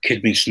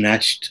kids being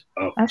snatched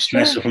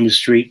from the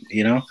street,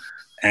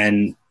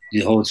 and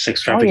the whole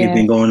sex trafficking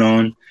thing going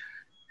on.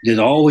 There's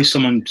always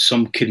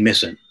some kid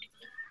missing.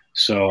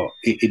 So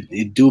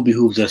it do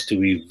behooves us to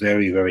be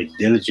very, very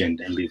diligent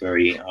and be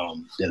very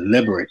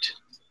deliberate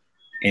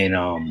in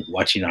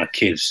watching our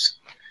kids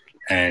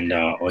and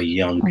or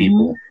young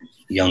people,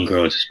 young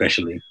girls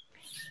especially,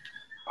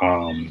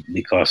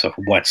 because of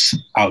what's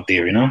out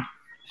there,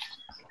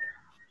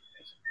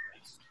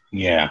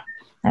 Yeah.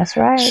 That's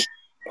right.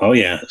 Oh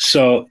yeah.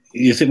 So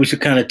you think we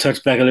should kind of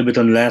touch back a little bit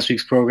on last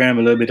week's program,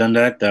 a little bit on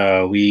that?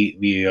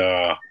 We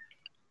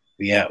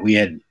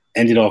had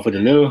ended off with a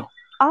little.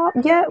 Oh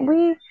yeah,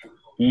 we.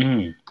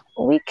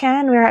 We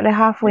can. We're at the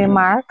halfway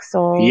mark,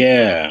 so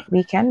Yeah.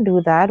 we can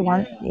do that.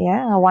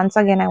 Once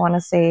again, I want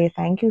to say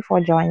thank you for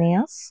joining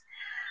us.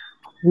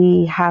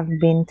 We have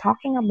been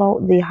talking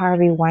about the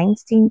Harvey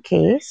Weinstein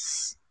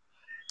case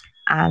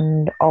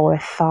and our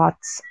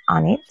thoughts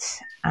on it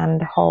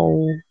and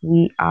how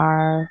we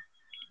are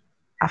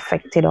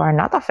affected or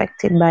not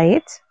affected by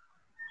it.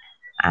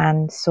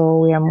 And so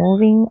we are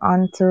moving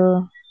on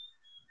to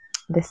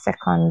the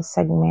second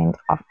segment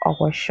of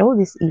our show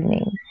this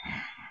evening.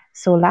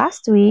 So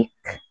last week,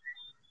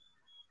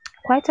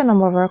 quite a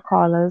number of our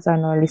callers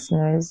and our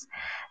listeners,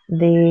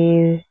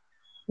 they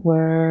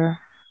were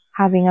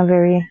having a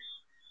very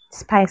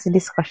spicy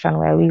discussion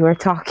where we were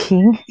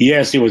talking.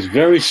 Yes, it was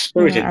very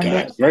spirited,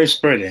 guys. Very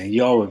spirited.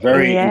 Y'all were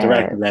very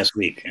interactive last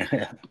week.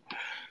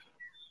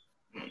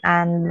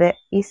 And the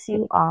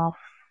issue of,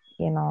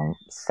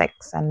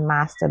 sex and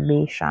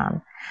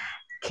masturbation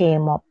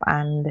came up,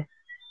 and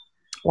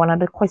one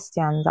of the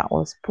questions that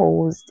was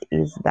posed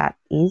is that,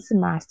 is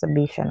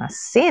masturbation a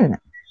sin?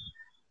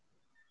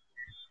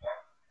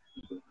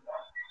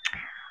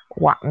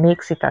 What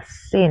makes it a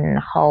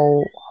sin?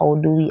 How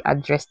do we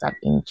address that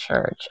in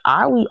church?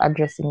 Are we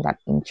addressing that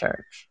in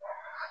church?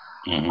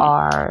 Mm-hmm.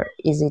 Or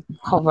is it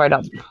covered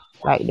up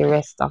like the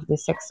rest of the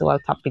sexual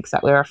topics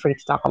that we're afraid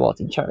to talk about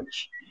in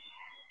church?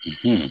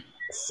 Mm-hmm.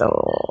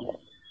 So,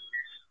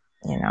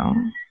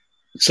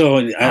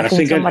 So I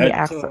think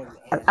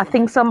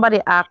somebody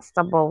asked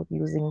about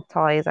using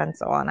toys and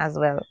so on as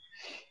well.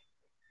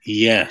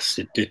 Yes,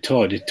 the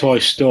toy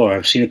store.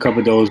 I've seen a couple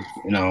of those,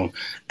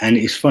 and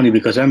it's funny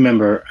because I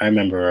remember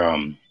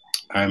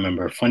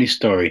a funny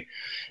story.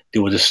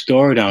 There was a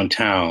store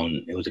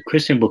downtown. It was a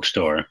Christian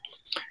bookstore,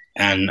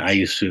 and I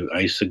used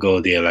to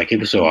go there like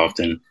every so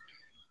often,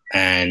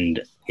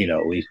 and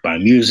we buy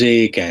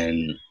music,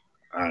 and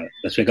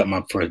that's where I got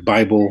my first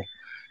Bible,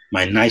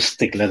 my nice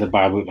thick leather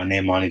Bible with my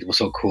name on it. It was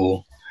so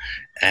cool,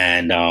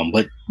 and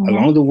but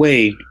along the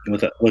way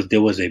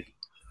there was a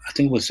I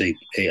think it was a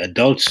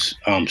adults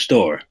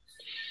store.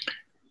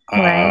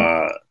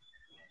 Right.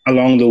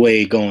 Along the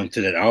way going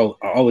to that, I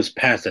always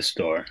passed that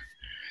store,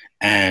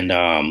 and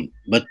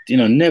but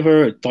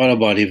never thought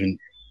about even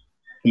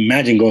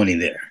imagine going in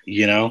there,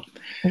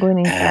 going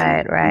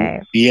inside,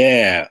 right?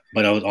 Yeah,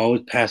 but I was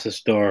always past the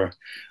store.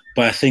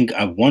 But I think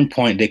at one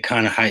point they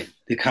kind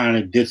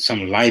of did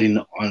some lighting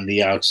on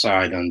the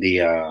outside on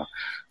the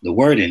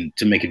wording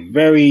to make it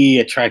very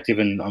attractive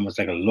and almost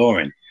like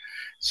alluring.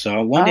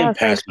 So one day I'm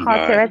passing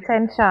by. Your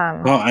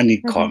attention. Well,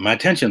 caught my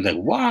attention. Like,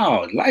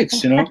 wow,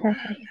 lights,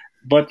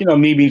 But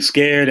me being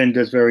scared and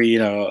just very,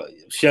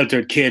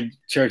 sheltered kid,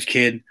 church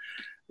kid,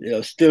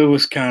 still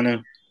was kind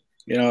of,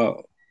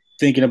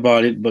 thinking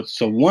about it. But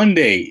so one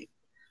day,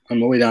 on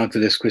my way down to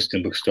this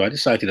Christian bookstore, I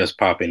decided to just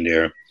pop in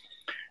there,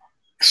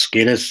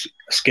 scared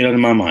out of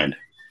my mind,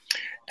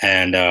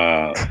 and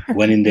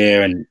went in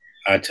there, and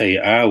I tell you,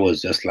 I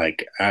was just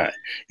like,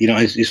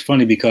 it's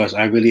funny because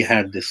I really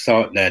had the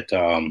thought that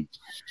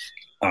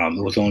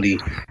it was only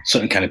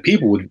certain kind of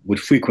people would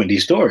frequent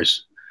these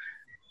stores.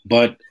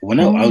 But when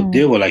I was out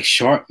there were like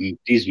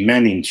these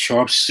men in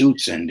sharp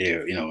suits, and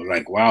they're,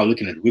 like, wow,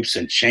 looking at whips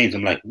and chains.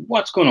 I'm like,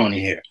 what's going on in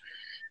here?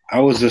 I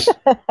was just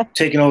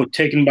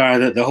taken by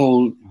the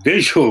whole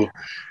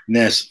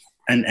visualness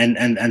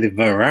and the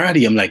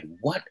variety. I'm like,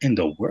 what in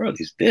the world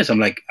is this? I'm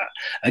like,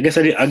 I guess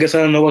I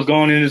don't know what's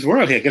going on in this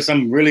world here. I guess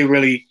I'm really,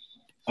 really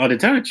out of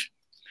touch.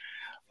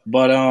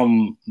 But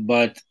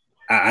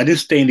I didn't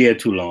stay in there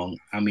too long.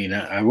 I mean,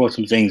 I wrote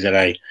some things that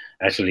I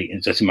actually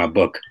just in my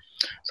book,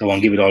 so I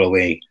won't give it all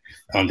away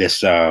on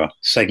this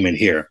segment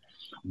here.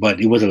 But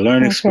it was a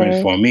learning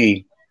experience for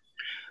me.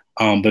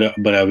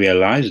 But I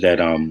realized that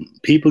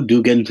people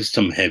do get into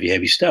some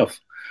heavy stuff.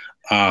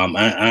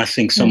 I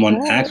think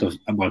someone asked us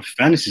about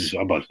fantasies,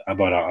 about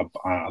fantasies.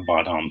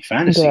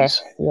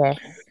 Yes. I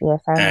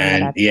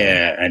remember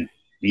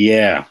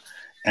that.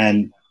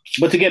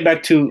 But to get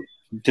back to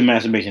the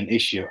masturbation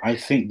issue, I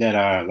think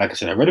that like I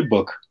said, I read a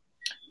book,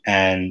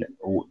 and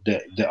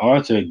the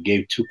author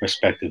gave two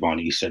perspectives on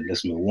it. He said,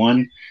 listen,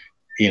 one,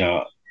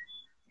 and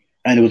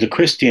it was a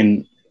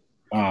Christian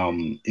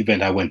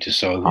event I went to,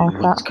 so it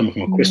was coming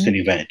from a Christian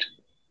event.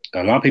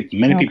 A lot of people,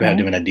 many people have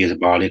different ideas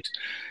about it,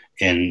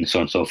 and so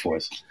on and so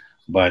forth.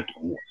 But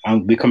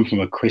we come from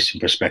a Christian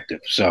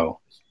perspective, so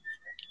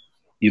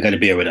you got to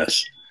bear with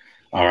us,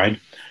 all right?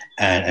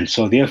 And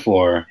so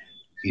therefore,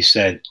 he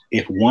said,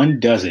 if one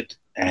does it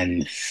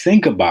and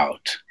think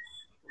about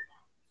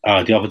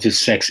the opposite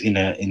sex in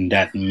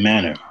that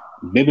manner,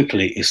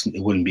 biblically, it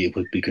would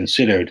be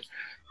considered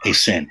a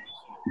sin.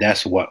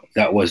 That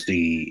was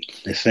the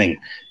thing.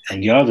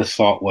 And the other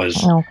thought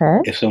was,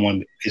 if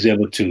someone is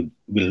able to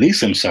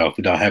release himself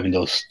without having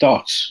those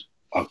thoughts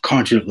or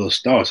conjure those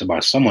thoughts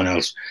about someone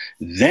else,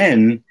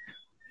 then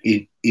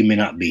it may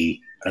not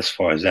be as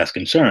far as that's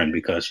concerned,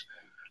 because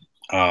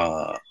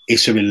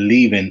it's a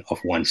relieving of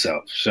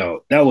oneself.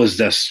 So that was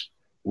just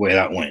where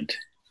that went.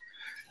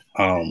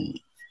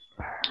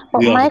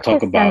 We also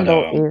talk about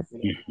is,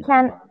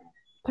 can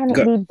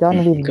it be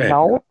done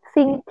without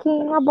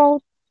thinking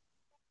about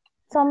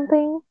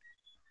something?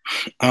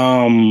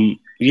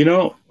 You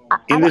know,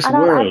 in this I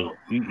don't world,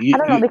 I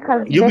don't know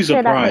because you'll they be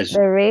say that surprised.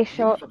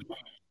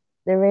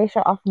 the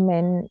ratio of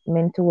men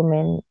to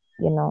women,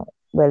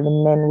 well, the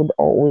men would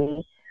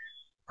always,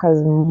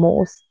 because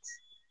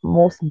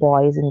most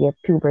boys in their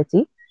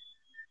puberty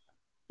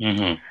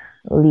Mm-hmm.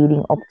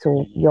 leading up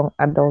to young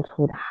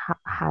adulthood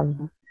have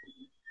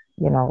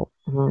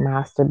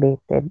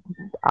masturbated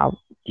uh,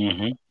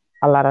 Mm-hmm.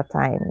 a lot of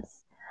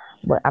times.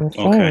 But I'm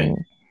Okay.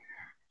 saying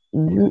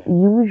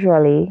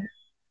usually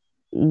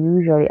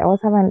I was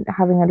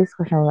having a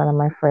discussion with one of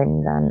my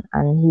friends,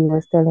 and he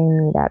was telling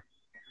me that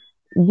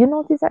you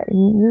notice that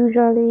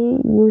usually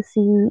you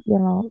see,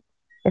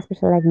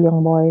 especially like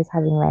young boys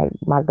having like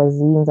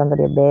magazines under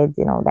their beds,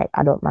 like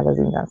adult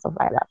magazines and stuff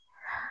like that.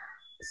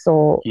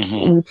 So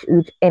Mm-hmm.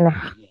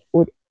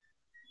 which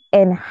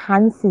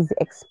enhances the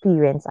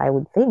experience, I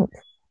would think.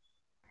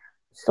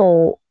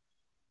 So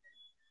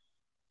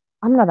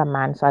I'm not a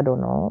man, so I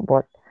don't know,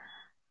 but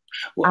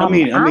Well, I'm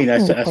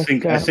asking the I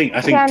question: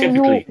 think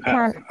typically,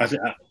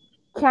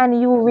 can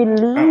you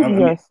relieve I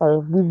mean,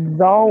 yourself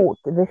without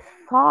the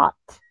thought?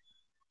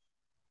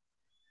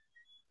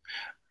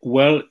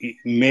 well,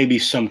 maybe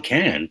some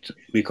can't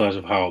because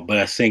of how, but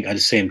I think at the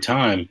same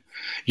time,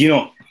 you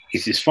know,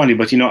 it's funny,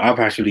 but I've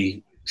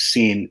actually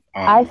seen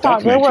I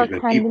thought they documentaries work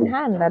where hand in people,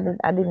 hand.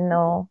 I didn't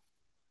know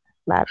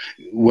that,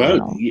 you well,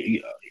 know.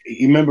 you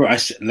remember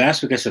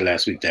last week, I said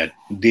last week that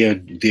there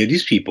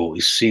these people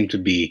seem to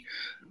be,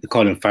 they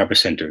call them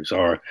 5%ers,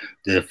 or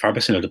the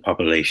 5% of the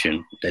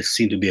population that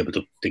seem to be able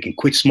to, they can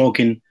quit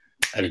smoking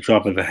at a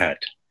drop of a hat.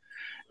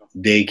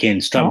 They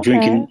can stop Okay.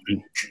 drinking,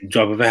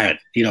 drop of a hat.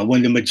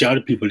 When the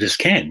majority of people just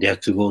can't. They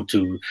have to go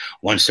to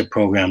one-step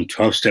program,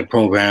 12-step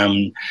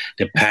program,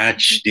 the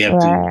patch. They have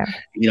to, Right.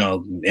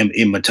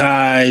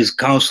 immortize,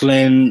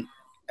 counseling,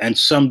 and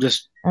some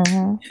just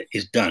Mm-hmm.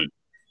 is done.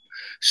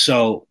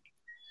 So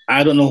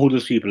I don't know who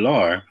those people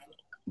are,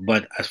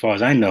 but as far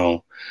as I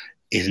know,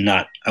 is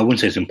not. I wouldn't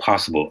say it's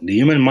impossible. The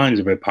human mind is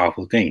a very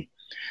powerful thing.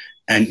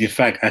 And in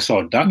fact, I saw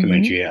a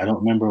Mm-hmm. documentary. I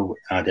don't remember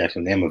the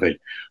actual name of it,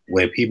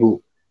 where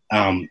people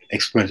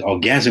experience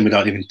orgasm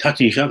without even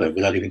touching each other,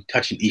 without even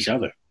touching each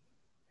other.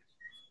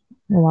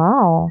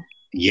 Wow.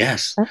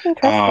 Yes. That's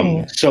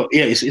interesting. So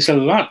yeah, it's a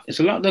lot. It's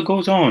a lot that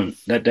goes on.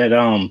 That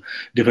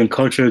different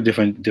culture,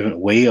 different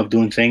way of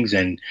doing things,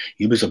 and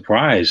you'll be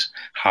surprised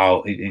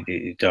how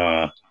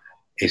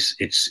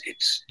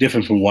it's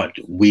different from what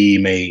we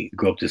may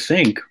grow up to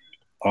think,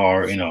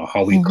 or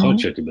how we Mm-hmm.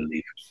 culture to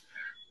believe.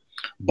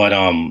 But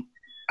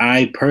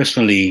I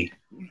personally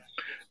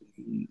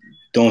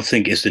don't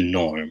think it's the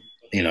norm.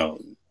 You know,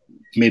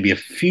 maybe a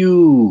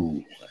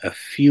few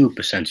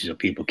percentage of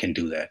people can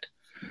do that.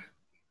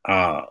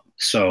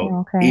 So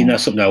Okay.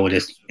 something I would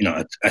just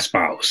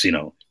espouse.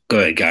 Go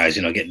ahead, guys.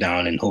 Get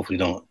down and hopefully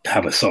don't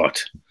have a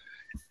thought.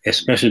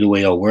 Especially the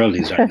way our world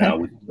is right now,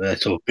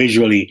 so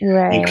visually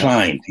Right.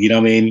 inclined. You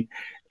know what I mean?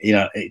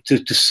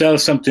 To sell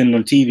something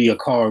on TV, a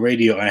car, a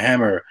radio, a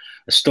hammer,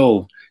 a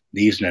stove,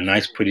 they're using a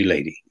nice, pretty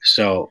lady.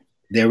 So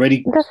they're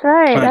already That's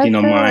right. planting That's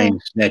our true.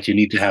 minds that you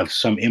need to have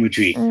some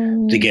imagery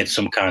to Mm, get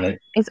some kind of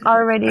it's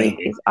already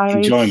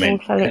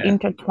enjoyment. socially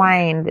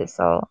intertwined.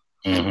 So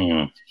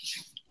Hmm.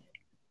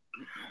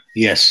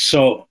 Yes.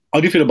 So how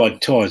do you feel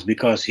about toys?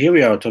 Because here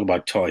we are talking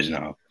about toys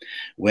now.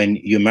 When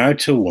you're married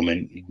to a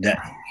woman, that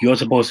you're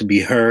supposed to be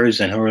hers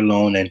and her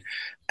alone,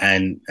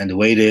 and the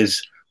way it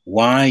is,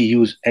 why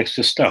use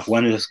extra stuff?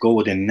 Why not just go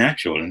with the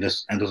natural and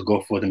just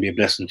go for it and be a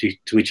blessing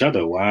to each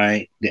other?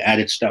 Why the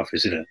added stuff?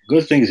 Is it a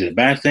good thing? Is it a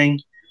bad thing?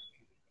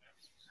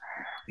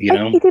 You it,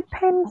 know? it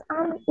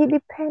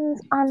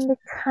depends on the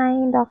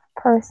kind of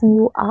person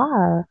you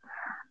are.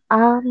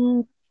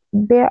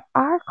 There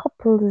are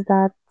couples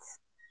that,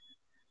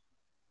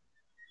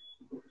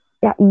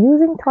 yeah,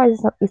 using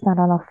toys is not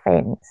an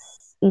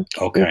offense. It's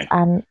Okay.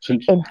 an So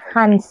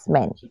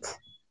enhancement,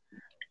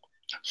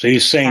 so you're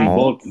saying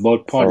right?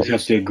 both parties So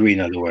have to agree, in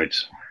other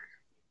words.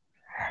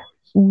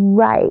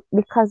 right,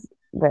 because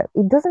well,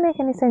 it doesn't make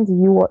any sense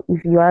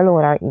if you are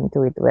alone are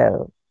into it.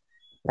 Well,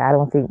 I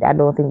don't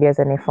think there's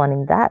any fun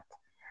in that,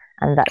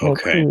 and that may Okay.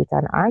 create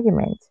an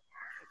argument.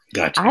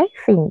 Gotcha. I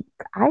think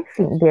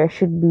there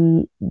should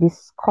be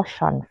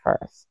discussion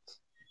first,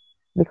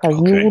 because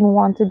you Okay. wouldn't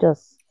want to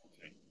just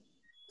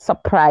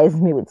surprise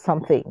me with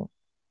something,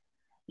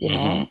 you Hmm.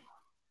 know.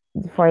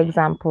 For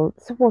example,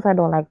 suppose I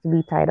don't like to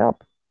be tied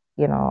up,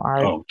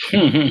 or Oh.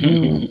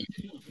 you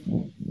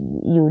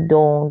you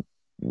don't,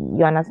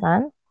 you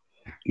understand?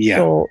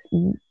 Yeah. So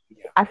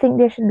I think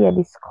there should be a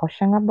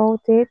discussion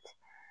about it,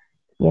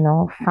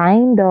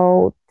 find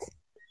out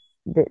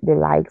the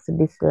likes,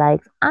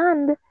 dislikes,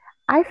 and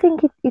I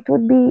think it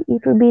would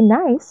be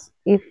nice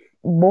if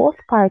both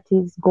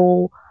parties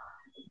go,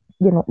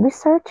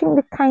 researching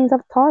the kinds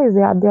of toys.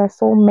 There are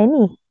so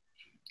many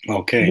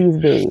Okay. these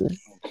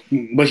days.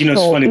 But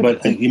it's So funny, it,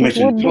 but it, you it mentioned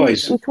would be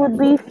toys it would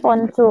be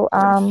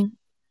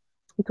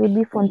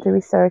fun to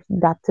research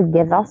that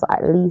together, so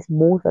at least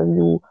both of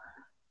you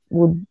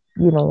would,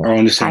 are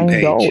on the same find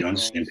page. out. You're on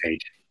the same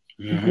page.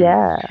 Hmm.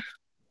 Yeah.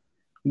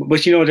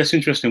 But you know, that's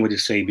interesting what you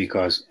say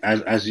because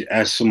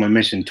as someone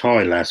mentioned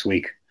toys last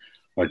week,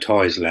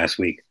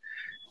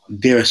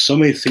 there are so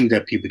many things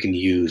that people can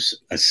use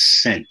as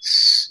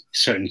scents,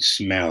 certain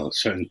smells,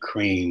 certain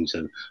creams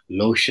and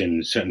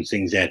lotions, certain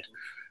things that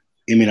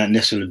it may not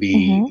necessarily be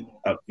Mm-hmm.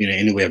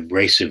 any way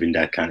abrasive in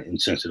that kind of in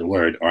sense of the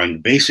word or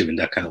invasive in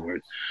that kind of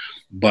word,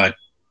 but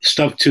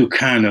stuff to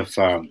kind of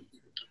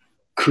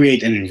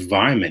create an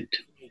environment,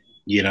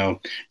 you know,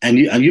 and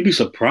you'd be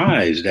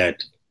surprised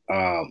that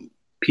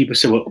people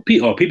say,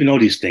 well, people know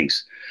these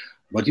things,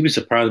 but you'd be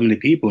surprised how many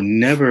people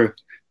never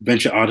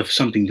venture out of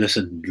something that's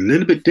a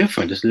little bit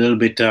different, just a little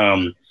bit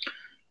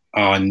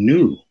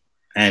new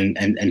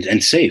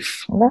and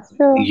safe. That's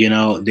true. You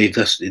know, they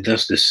just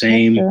the That's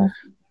same true.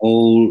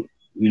 old,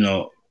 you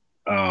know,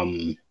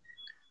 um,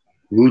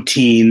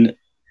 routine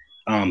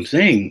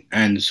thing,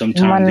 and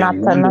sometimes they wonder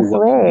Monotonous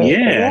what. way.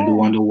 Yeah, and they Yeah.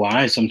 wonder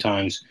why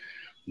sometimes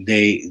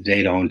they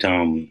don't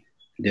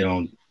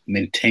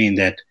maintain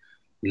that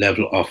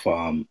level of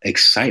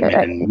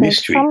excitement and Like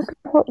mystery.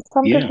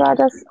 some Yeah. people are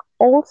just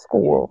old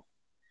school.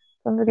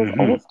 Some people just Hmm.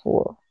 old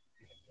school.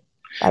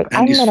 Like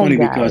And it's funny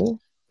because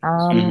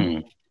Um,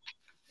 mhm,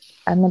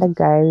 I met a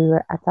guy.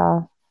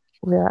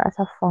 We were at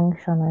a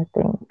function, I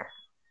think,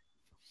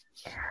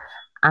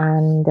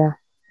 and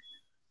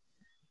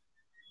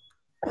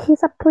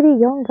he's a pretty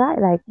young guy,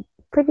 like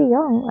pretty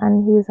young,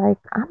 and he's like,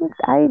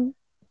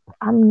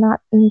 I'm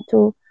not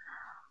into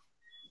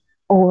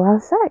oral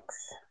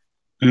sex.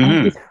 And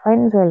mhm, his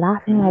friends were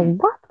laughing, like,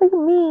 what do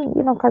you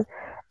mean? Because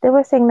they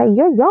were saying, like,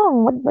 you're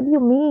young. What do you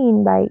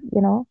mean by,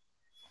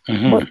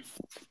 But mhm.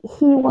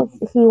 he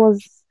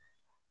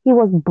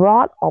was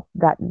brought up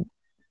that,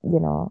 you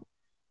know,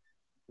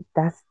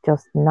 that's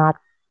just not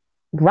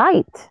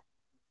right.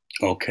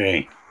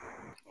 Okay.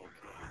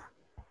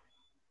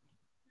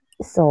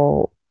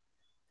 So,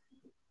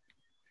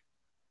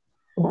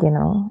 you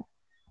know,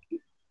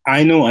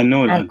 I know and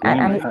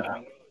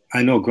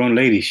I know a grown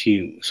lady.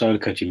 She sorry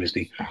to cut you,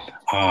 Misty.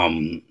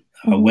 Um,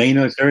 mhm, way in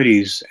her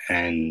 30s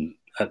and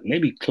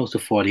maybe close to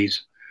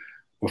 40s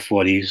or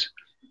 40s,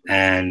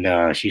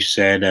 and she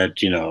said that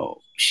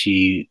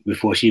she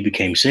before she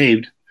became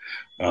saved,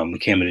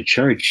 became in the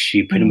church,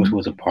 she pretty much mhm,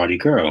 was a party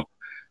girl,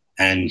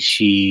 and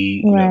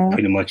she right,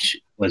 pretty much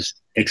was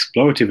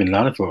explorative in a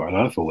lot of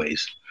her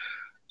ways.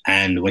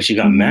 And when she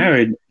got mhm,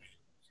 married,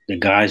 the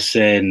guy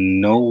said,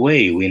 "No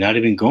way, we're not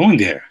even going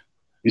there."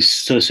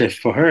 So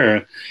for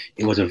her,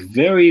 it was a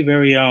very,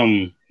 very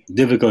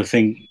difficult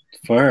thing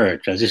for her,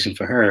 transition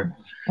for her,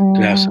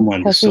 to have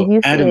someone because that's she's so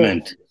used to it.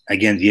 adamant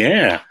against,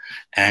 yeah,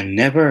 and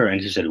never.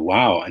 And she said,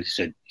 "Wow," and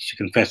she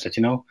confessed that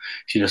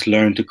she just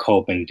learned to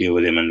cope and deal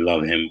with him and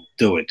love him,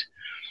 do it.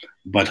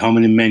 But how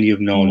many men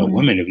you've known or Mm,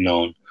 women you've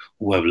known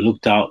who have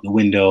looked out the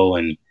window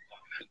and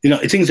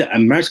it things that a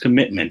marriage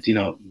commitment.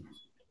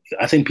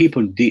 I think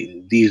people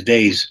these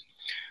days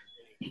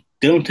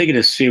they don't take it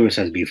as serious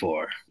as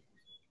before.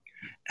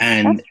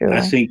 And that's I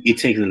true. think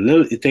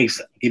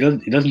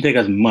it doesn't take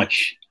as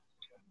much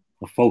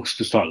for folks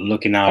to start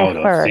looking out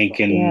or Effort,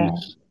 thinking, yeah.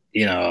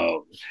 you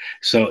know.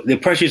 So the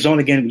pressure is on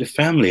again with the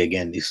family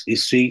again. You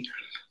see,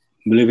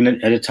 we're living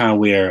at a time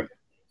where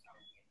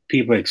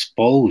people are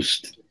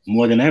exposed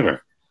more than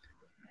ever.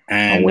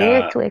 And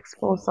Way too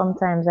exposed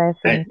sometimes, I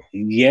think.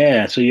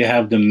 yeah, so you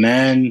have the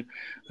man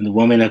and the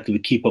woman have to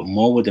keep up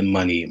more with the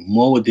money,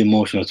 more with the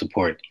emotional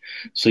support.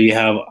 So you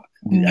have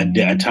a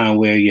Mm, time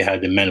where you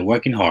have the man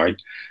working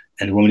hard,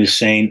 and the woman is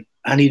saying,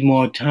 "I need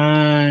more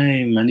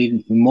time, I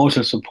need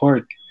emotional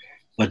support,"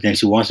 but then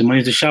she wants the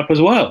money to shop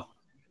as well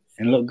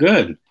and look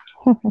good.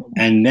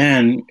 And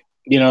then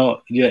you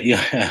have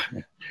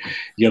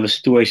a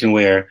situation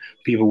where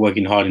people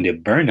working hard and they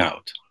burn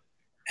out,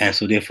 and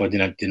so therefore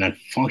they're not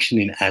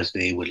functioning as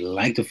they would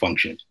like to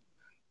function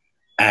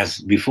as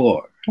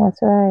before. that's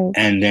right.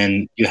 And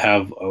then you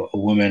have a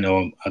woman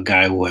or a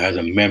guy who has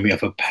a memory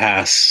of a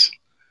past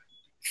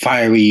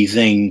fiery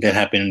thing that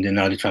happened, and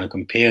now they're trying to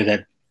compare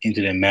that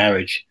into their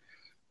marriage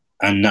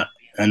and not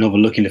and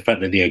overlooking the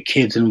fact that there are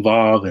kids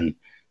involved and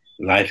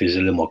life is a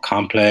little more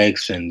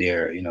complex and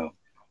the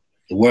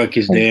work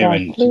is there,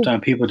 and Exactly.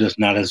 sometimes people just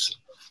not as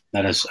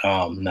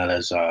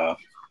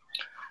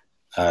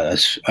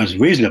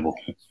reasonable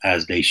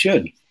as they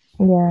should.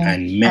 Yeah.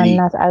 And And many,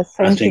 not as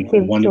I think, sensitive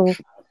one to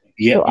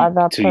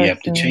other to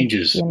changes.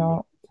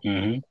 persons.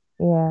 Hmm.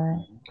 Yeah.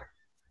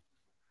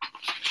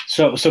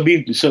 So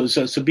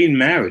being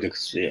married,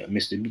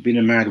 Mister, being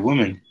a married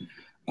woman,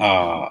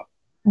 uh,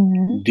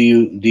 Hmm.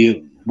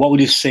 what would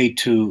you say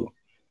to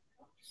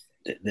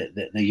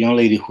the young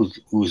lady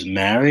who's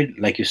married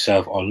like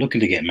yourself or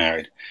looking to get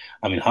married?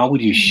 I mean, how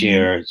would you Hmm.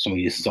 share some of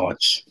your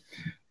thoughts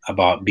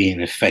about being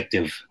an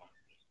effective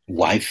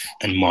wife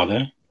and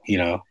mother? You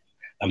know,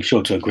 I'm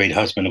sure to a great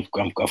husband,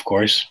 of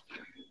course.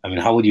 I mean,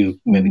 how would you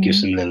maybe give Hmm.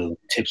 some little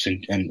tips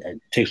and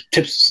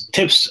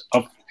tips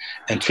of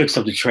and tricks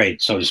of the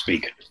trade, so to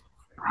speak?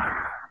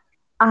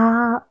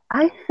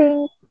 I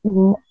think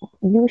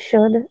you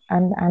should,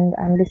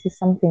 and this is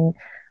something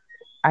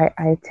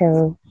I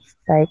tell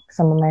like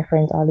some of my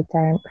friends all the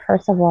time.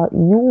 First of all,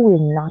 you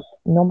will not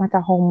no matter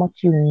how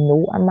much you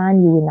know a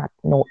man, you will not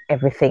know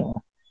everything.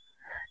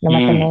 No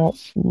matter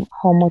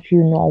how much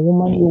you know a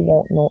woman, you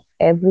won't know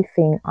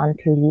everything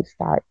until you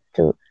start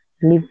to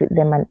live with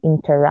them and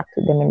interact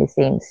with them in the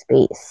same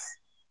space.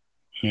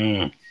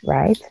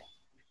 Right?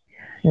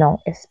 Now,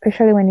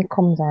 especially when it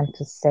comes on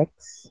to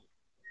sex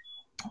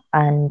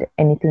and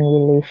anything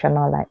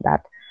relational like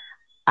that,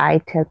 I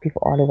tell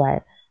people all the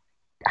while,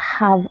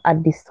 have a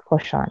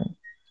discussion.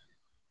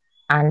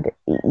 And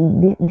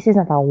this is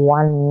not a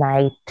one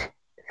night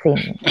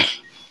thing.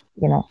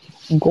 You know,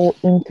 go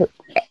into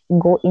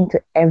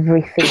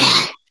everything.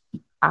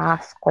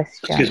 Ask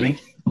questions. Excuse me.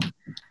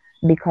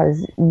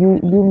 Because you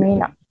may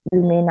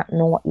not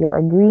know what you're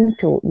agreeing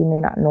to. You may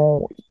not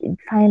know.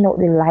 Find out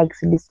the likes,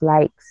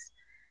 dislikes,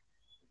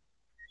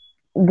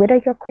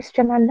 whether you're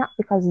Christian or not,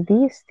 because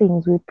these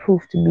things will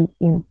prove to be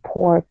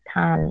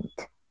important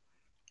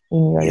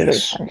in your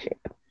relationship.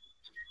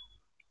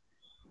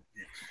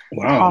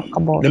 Wow. Talk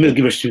about let me it.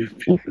 give us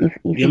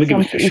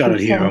a shot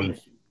at here.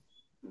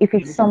 If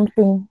it's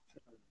something.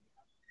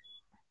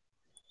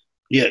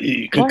 Yeah,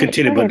 you can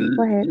continue, but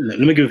let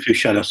me give a few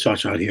shout outs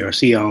out here. I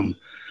see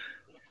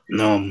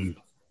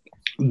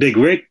Big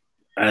Rick,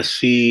 I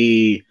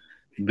see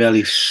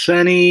Belly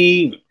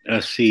Sunny, I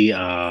see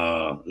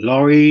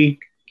Laurie.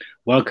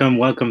 Welcome.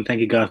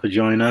 Thank you guys for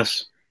joining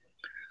us.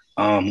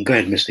 Go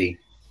ahead, Misty.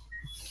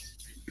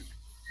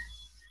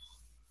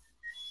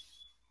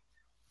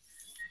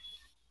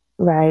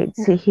 Right.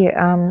 So here,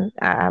 I'm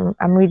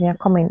reading a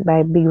comment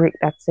by Big Rick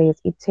that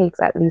says it takes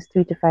at least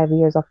 3 to 5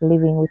 years of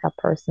living with a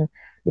person,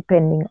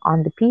 depending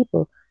on the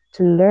people,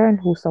 to learn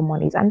who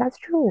someone is, and that's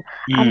true.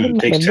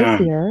 This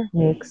year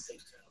makes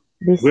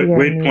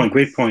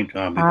great point.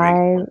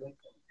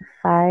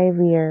 5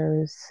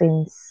 years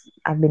since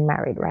I've been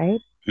married,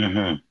 right?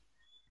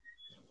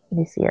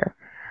 This year,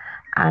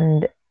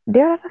 and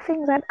there are other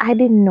things that I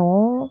didn't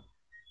know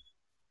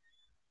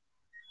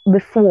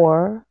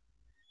before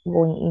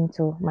going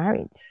into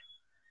marriage,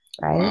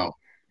 right? Wow.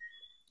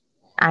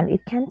 And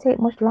it can take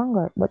much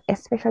longer, but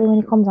especially when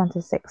it comes on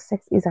to sex,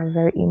 sex is a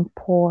very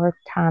important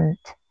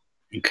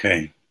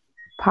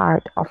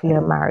part of your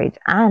marriage.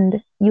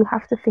 And you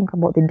have to think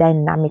about the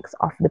dynamics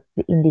of the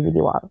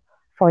individual.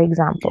 For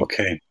example,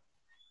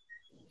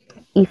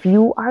 if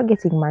you are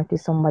getting married to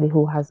somebody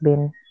who has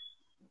been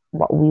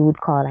what we would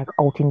call like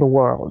out in the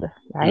world,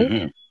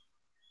 right?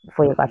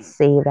 Before you got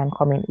saved and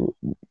come in,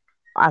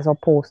 as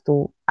opposed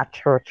to a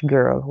church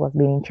girl who has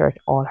been in church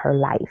all her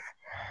life.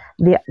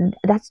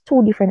 That's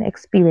two different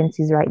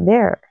experiences right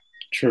there.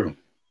 True.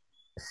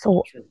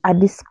 So a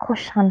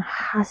discussion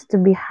has to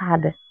be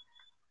had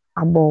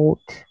about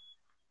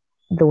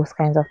those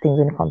kinds of things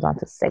when it comes down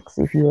to sex.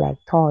 If you like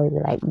toys,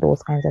 like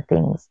those kinds of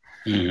things.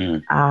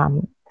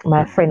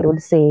 My friend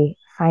would say,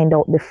 find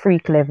out the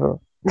freak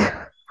level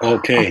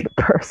of the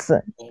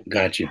person.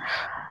 Got you.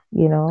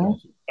 You know?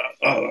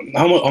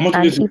 How much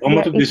of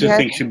this you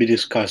think should be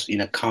discussed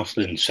in a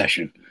counseling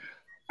session?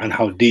 And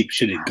how deep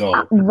should it go?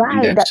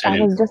 Right.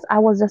 I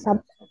was just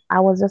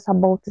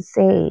about to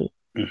say,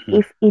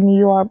 if in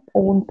your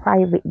own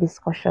private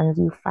discussions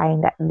you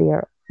find that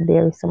there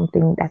is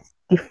something that's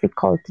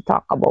difficult to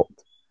talk about,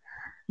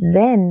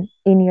 then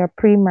in your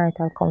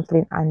premarital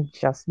counseling, and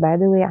just by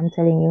the way, I'm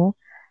telling you,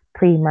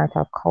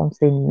 premarital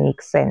counseling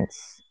makes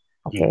sense.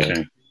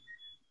 Okay.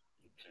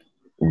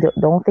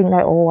 Don't think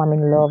that, oh, I'm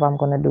in love, I'm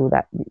gonna do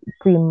that.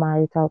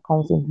 Premarital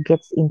counseling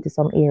gets into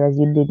some areas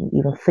you didn't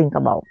even think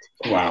about.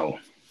 Wow.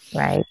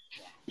 Right.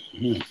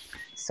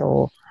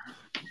 So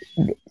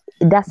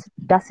that's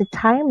the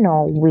time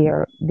now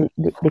where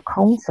the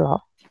counselor,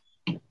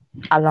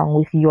 along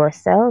with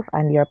yourself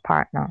and your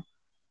partner,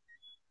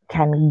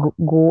 can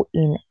go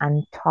in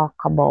and talk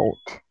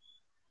about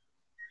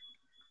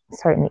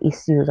certain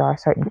issues or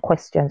certain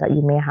questions that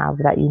you may have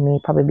that you may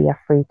probably be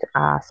afraid to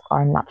ask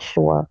or not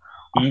sure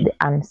of the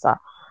answer,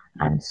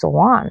 and so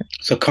on.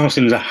 So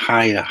counseling is a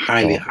highly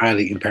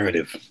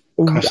imperative.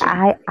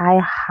 I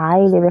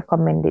highly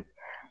recommend it.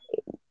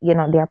 You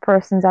know, there are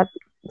persons that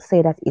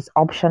say that it's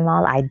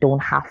optional, I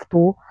don't have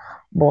to,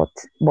 but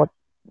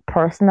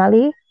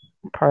personally,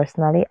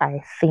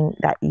 I think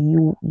that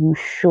you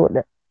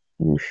should.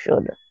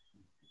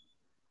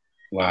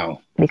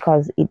 Wow.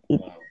 Because it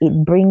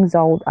brings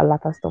out a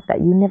lot of stuff that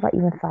you never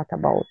even thought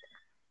about.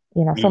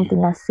 You know,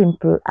 something as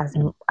simple as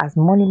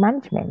money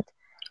management.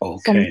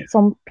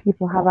 Some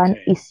people have an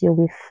issue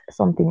with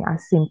something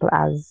as simple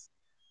as,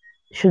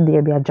 should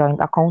there be a joint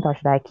account or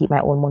should I keep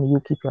my own money, you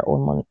keep your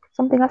own money?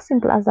 Something as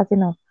simple as that, you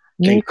know,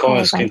 can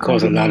cause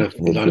a lot of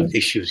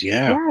issues.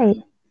 Yeah. Right.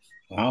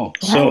 Wow.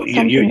 So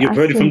you've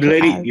heard it from the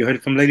lady. You heard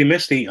it from Lady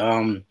Misty.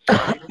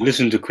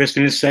 Listen to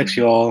Christian and Sex,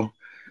 y'all.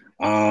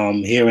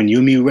 Here in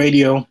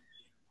UMERADIO.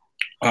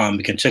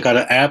 You can check out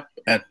the app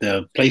at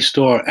the Play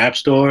Store, App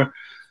Store.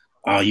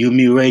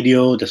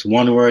 UMERADIO. That's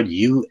one word.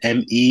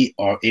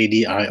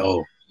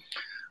 UMERADIO.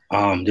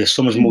 There's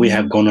so much more we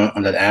have going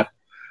on that app.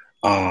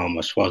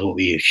 As far as what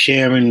we are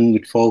sharing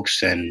with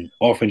folks and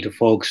offering to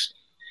folks.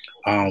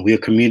 We're a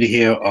community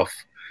here of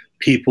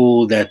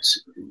people that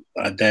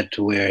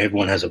where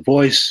everyone has a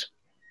voice,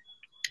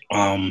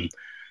 Um,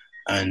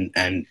 and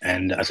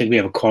I think we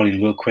have a call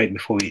in real quick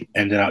before we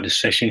end out this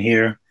session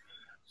here.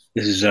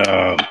 This is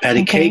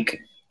Patty Okay. Cake.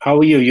 How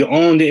are you? You're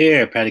on the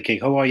air, Patty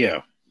Cake. How are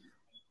you?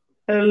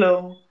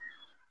 Hello.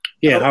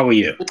 Yeah, how are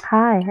you?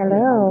 Hi,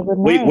 hello, good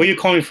Where night. you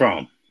calling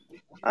from?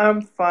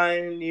 I'm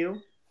fine, and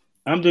you?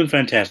 I'm doing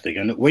fantastic.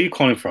 And where you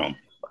calling from?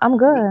 I'm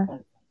good.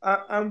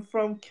 I'm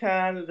from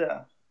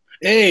Canada.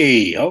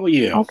 Hey, how are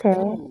you? Okay.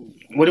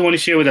 What do you want to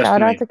share with us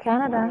Shout out tonight? to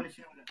Canada.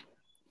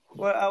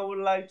 Well, I would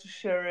like to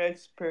share an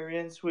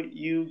experience with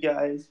you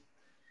guys.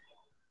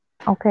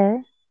 Okay.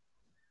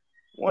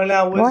 When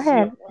I Go was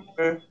ahead.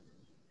 younger,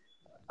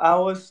 I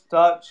was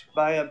touched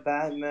by a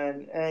bad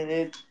man,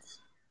 and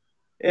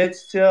it's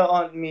still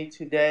on me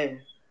today.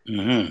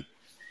 Mm-hmm.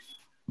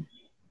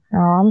 Oh,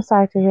 I'm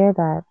sorry to hear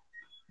that.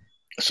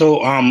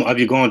 So, have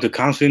you gone to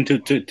counseling to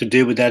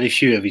deal with that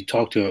issue? Have you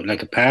talked to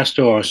like a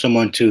pastor or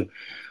someone to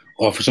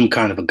offer some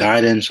kind of a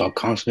guidance or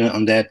counseling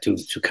on that to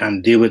kind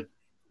of deal with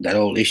that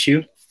whole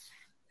issue?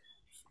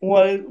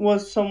 Well, it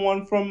was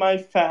someone from my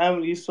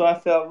family, so I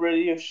felt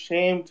really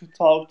ashamed to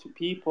talk to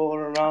people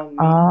around me.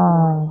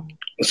 Oh,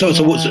 yeah.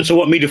 So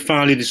what made you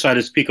finally decide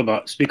to speak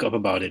up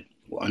about it?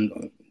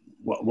 And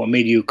what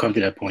made you come to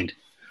that point?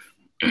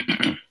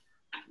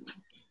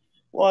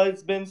 Well,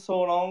 it's been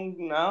so long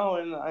now,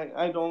 and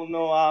I don't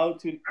know how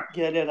to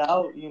get it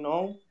out, you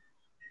know?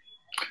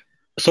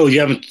 So you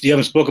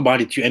haven't spoke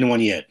about it to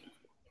anyone yet?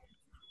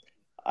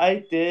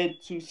 I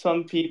did to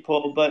some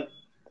people, but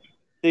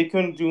they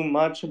couldn't do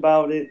much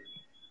about it.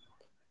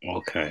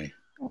 Okay.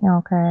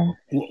 Okay.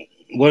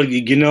 Well,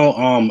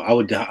 I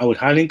would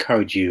highly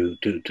encourage you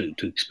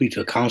to speak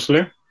to a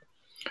counselor.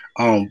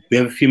 We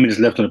have a few minutes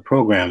left on the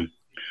program,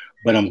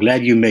 but I'm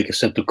glad you make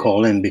accept the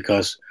call in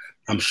because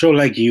I'm sure,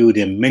 like you,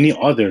 there are many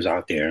others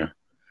out there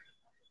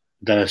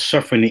that are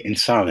suffering in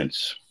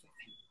silence.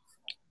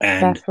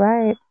 And That's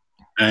right.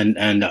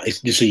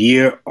 it's just a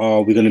year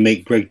we're going to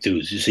make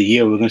breakthroughs. It's a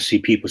year we're going to see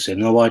people say, you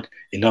know what,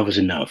 enough is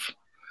enough,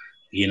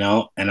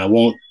 and I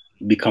won't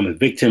become a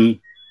victim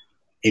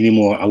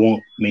anymore. I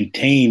won't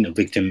maintain a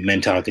victim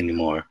mentality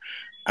anymore.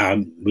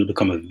 I will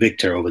become a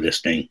victor over this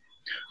thing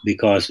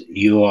because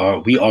we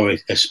are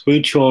a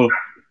spiritual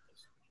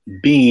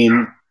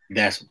being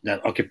that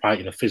occupied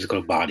in a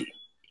physical body,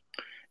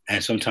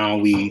 and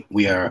sometimes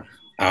we are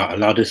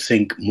allowed to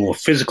think more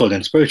physical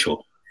than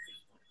spiritual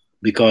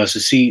because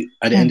you see,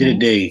 at the end of the Mm-hmm.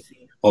 day,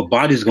 our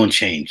body's going to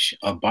change.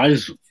 Our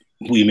bodies,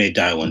 we may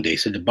die one day,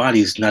 so the body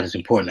is not as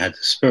important as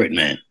the spirit,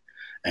 man,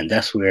 and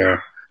that's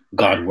where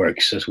God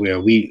works. That's where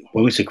when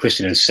we say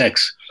Christian and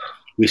sex,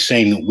 we're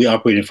saying we're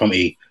operating from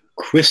a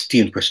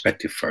Christian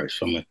perspective first,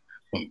 from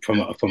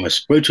a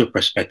spiritual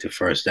perspective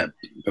first that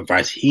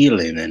provides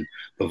healing and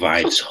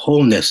provides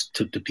wholeness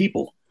to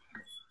people.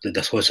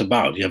 That's what it's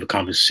about. You have a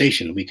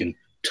conversation. We can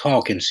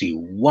talk and see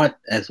what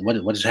has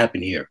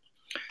happened here,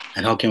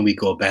 and how can we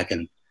go back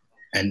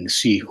and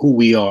see who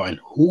we are and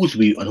who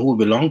we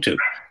belong to,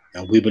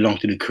 and we belong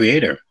to the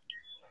Creator,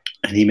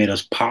 and He made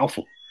us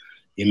powerful.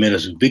 He made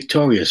us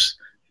victorious,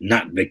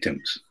 not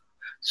victims.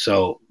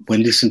 So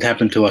when this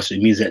happened to us,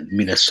 it means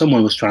that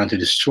someone was trying to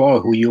destroy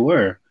who you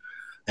were,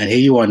 and here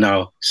you are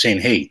now saying,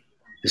 "Hey,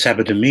 this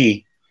happened to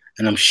me,"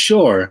 and I'm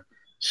sure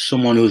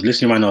someone who's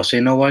listening right now say,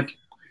 "You know what?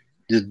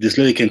 This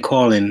lady can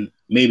call in.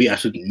 Maybe I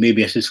should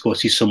go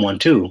see someone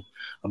too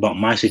about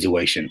my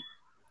situation."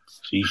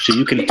 So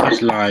you can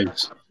touch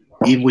lives,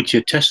 even with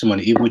your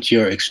testimony, even with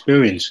your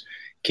experience,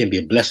 can be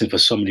a blessing for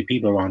so many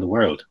people around the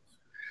world.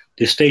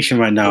 This station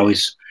right now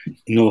is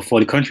in over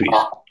 40 countries,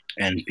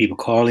 and people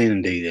call in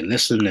and they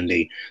listen and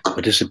they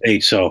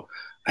participate. So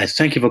I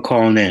thank you for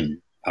calling in.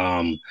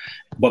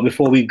 But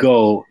before we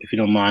go, if you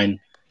don't mind,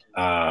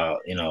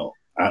 we know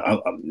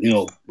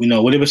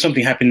whenever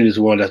something happened in this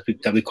world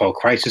that we call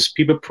crisis,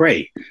 people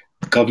pray.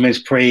 Governments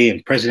pray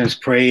and presidents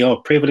pray,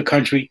 or pray for the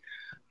country.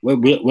 We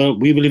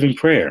believe in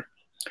prayer.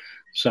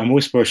 So I'm going to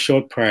whisper a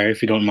short prayer,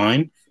 if you don't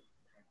mind.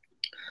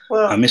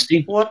 Well,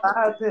 Misty? what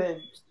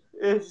happened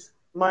is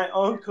my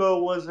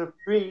uncle was a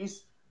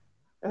priest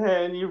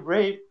and he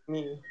raped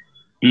me.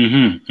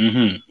 Mm-hmm.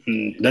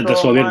 Mm-hmm.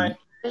 That's So what my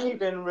we.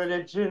 faith in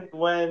religion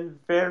went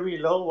very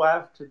low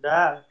after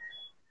that.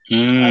 I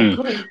Mm.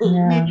 couldn't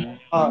believe Yeah.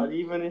 God,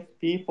 even if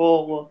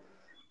people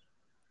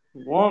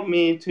want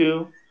me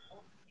to.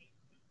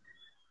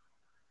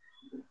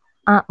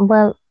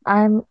 Well,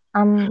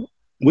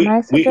 We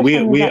my we we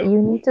suggestion is that we.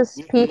 you need to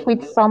speak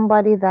with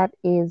somebody that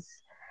is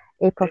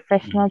a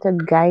professional to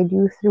guide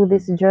you through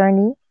this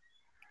journey.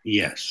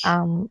 Yes.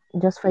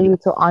 Just for you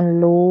to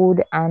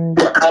unload and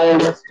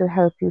just to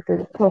help you through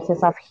the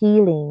process of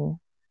healing.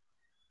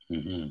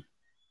 Mm-hmm.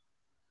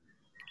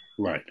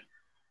 Right.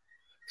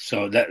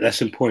 So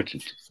that's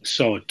important.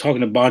 So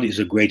talking about it is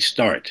a great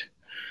start.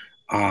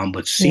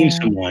 But seeing Yeah,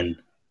 someone,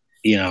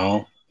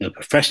 a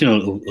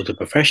professional with a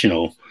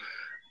professional,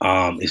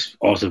 is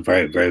also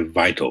very, very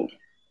vital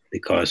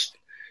because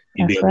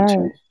you'll be that's able to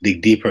right.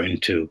 dig deeper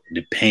into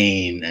the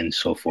pain and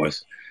so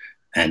forth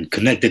and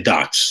connect the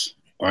dots,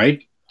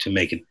 right? To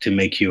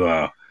make you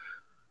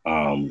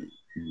um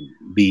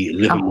be A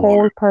living more,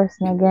 whole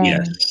person yes,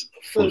 again.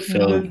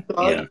 fulfill. The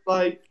Yeah. thoughts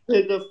like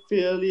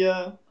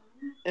pedophilia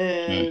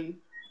and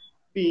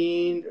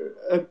being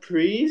a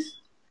priest.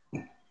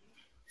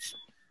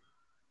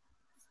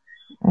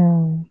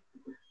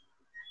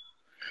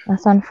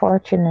 That's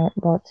unfortunate,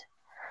 but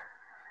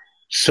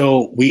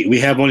So we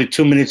have only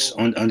 2 minutes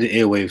on the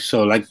airwaves.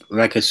 So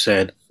like I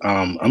said,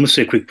 I'm gonna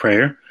say a quick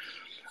prayer.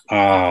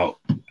 All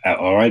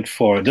right,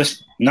 for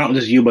just not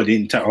just you but the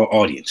entire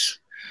audience.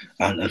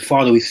 And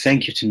Father, we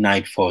thank you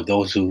tonight for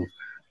those who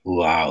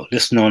are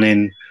listening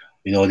in.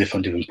 You know, they're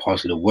from different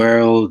parts of the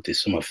world.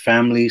 There's some are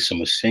families,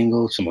 some are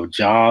single, some are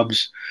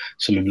jobs,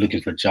 some are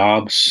looking for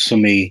jobs,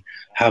 some may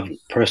have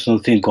personal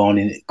things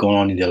going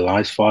on in their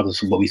lives, Father.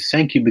 So, but we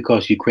thank you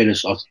because you created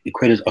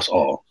us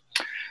all.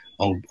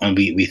 And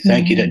we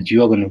thank you that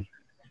you are going to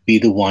be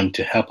the one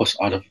to help us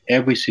out of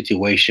every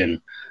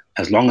situation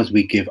as long as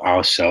we give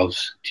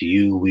ourselves to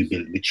you.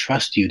 We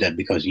trust you that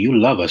because you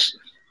love us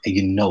and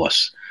you know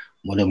us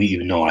more than we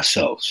even know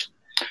ourselves.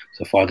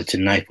 So, Father,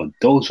 tonight, for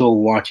those who are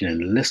watching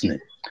and listening,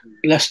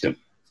 bless them.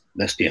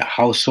 Bless their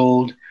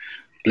household.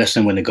 Bless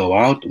them when they go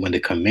out, when they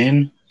come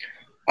in.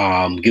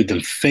 Give them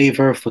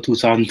favor for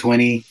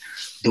 2020.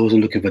 Those who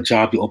are looking for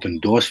jobs, you open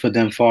doors for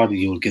them, Father.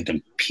 You will give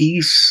them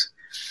peace,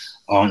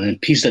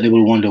 and peace that they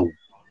won't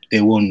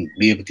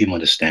be able to even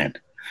understand.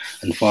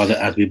 And Father,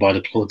 as we about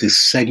to close this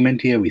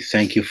segment here, we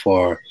thank you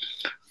for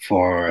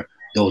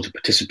those who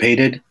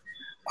participated,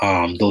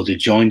 those who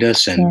joined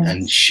us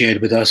and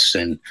shared with us,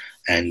 and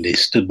they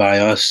stood by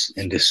us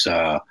in this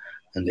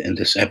in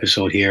this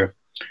episode here.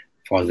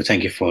 Father, we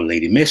thank you for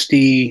Lady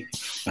Misty,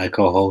 my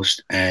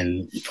co-host,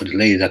 and for the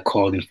lady that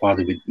called in.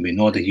 Father, we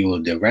know that you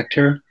will direct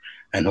her,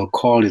 and her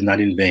call is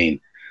not in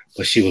vain,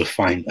 but she will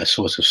find a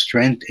source of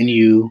strength in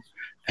you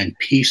and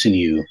peace in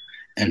you.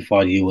 And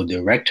Father, you will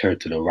direct her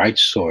to the right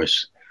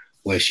source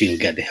where she will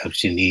get the help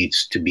she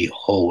needs to be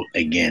whole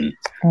again.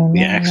 Amen.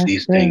 We ask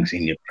these things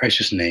in your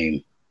precious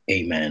name.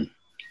 Amen.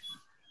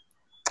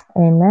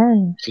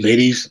 Amen. So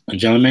ladies and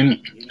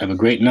gentlemen, have a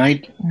great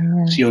night.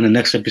 Amen. See you on the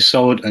next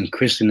episode on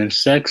Christian and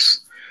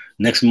Sex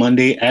next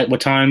Monday at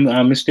what time,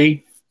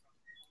 Misty?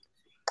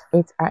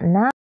 It's at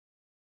 9.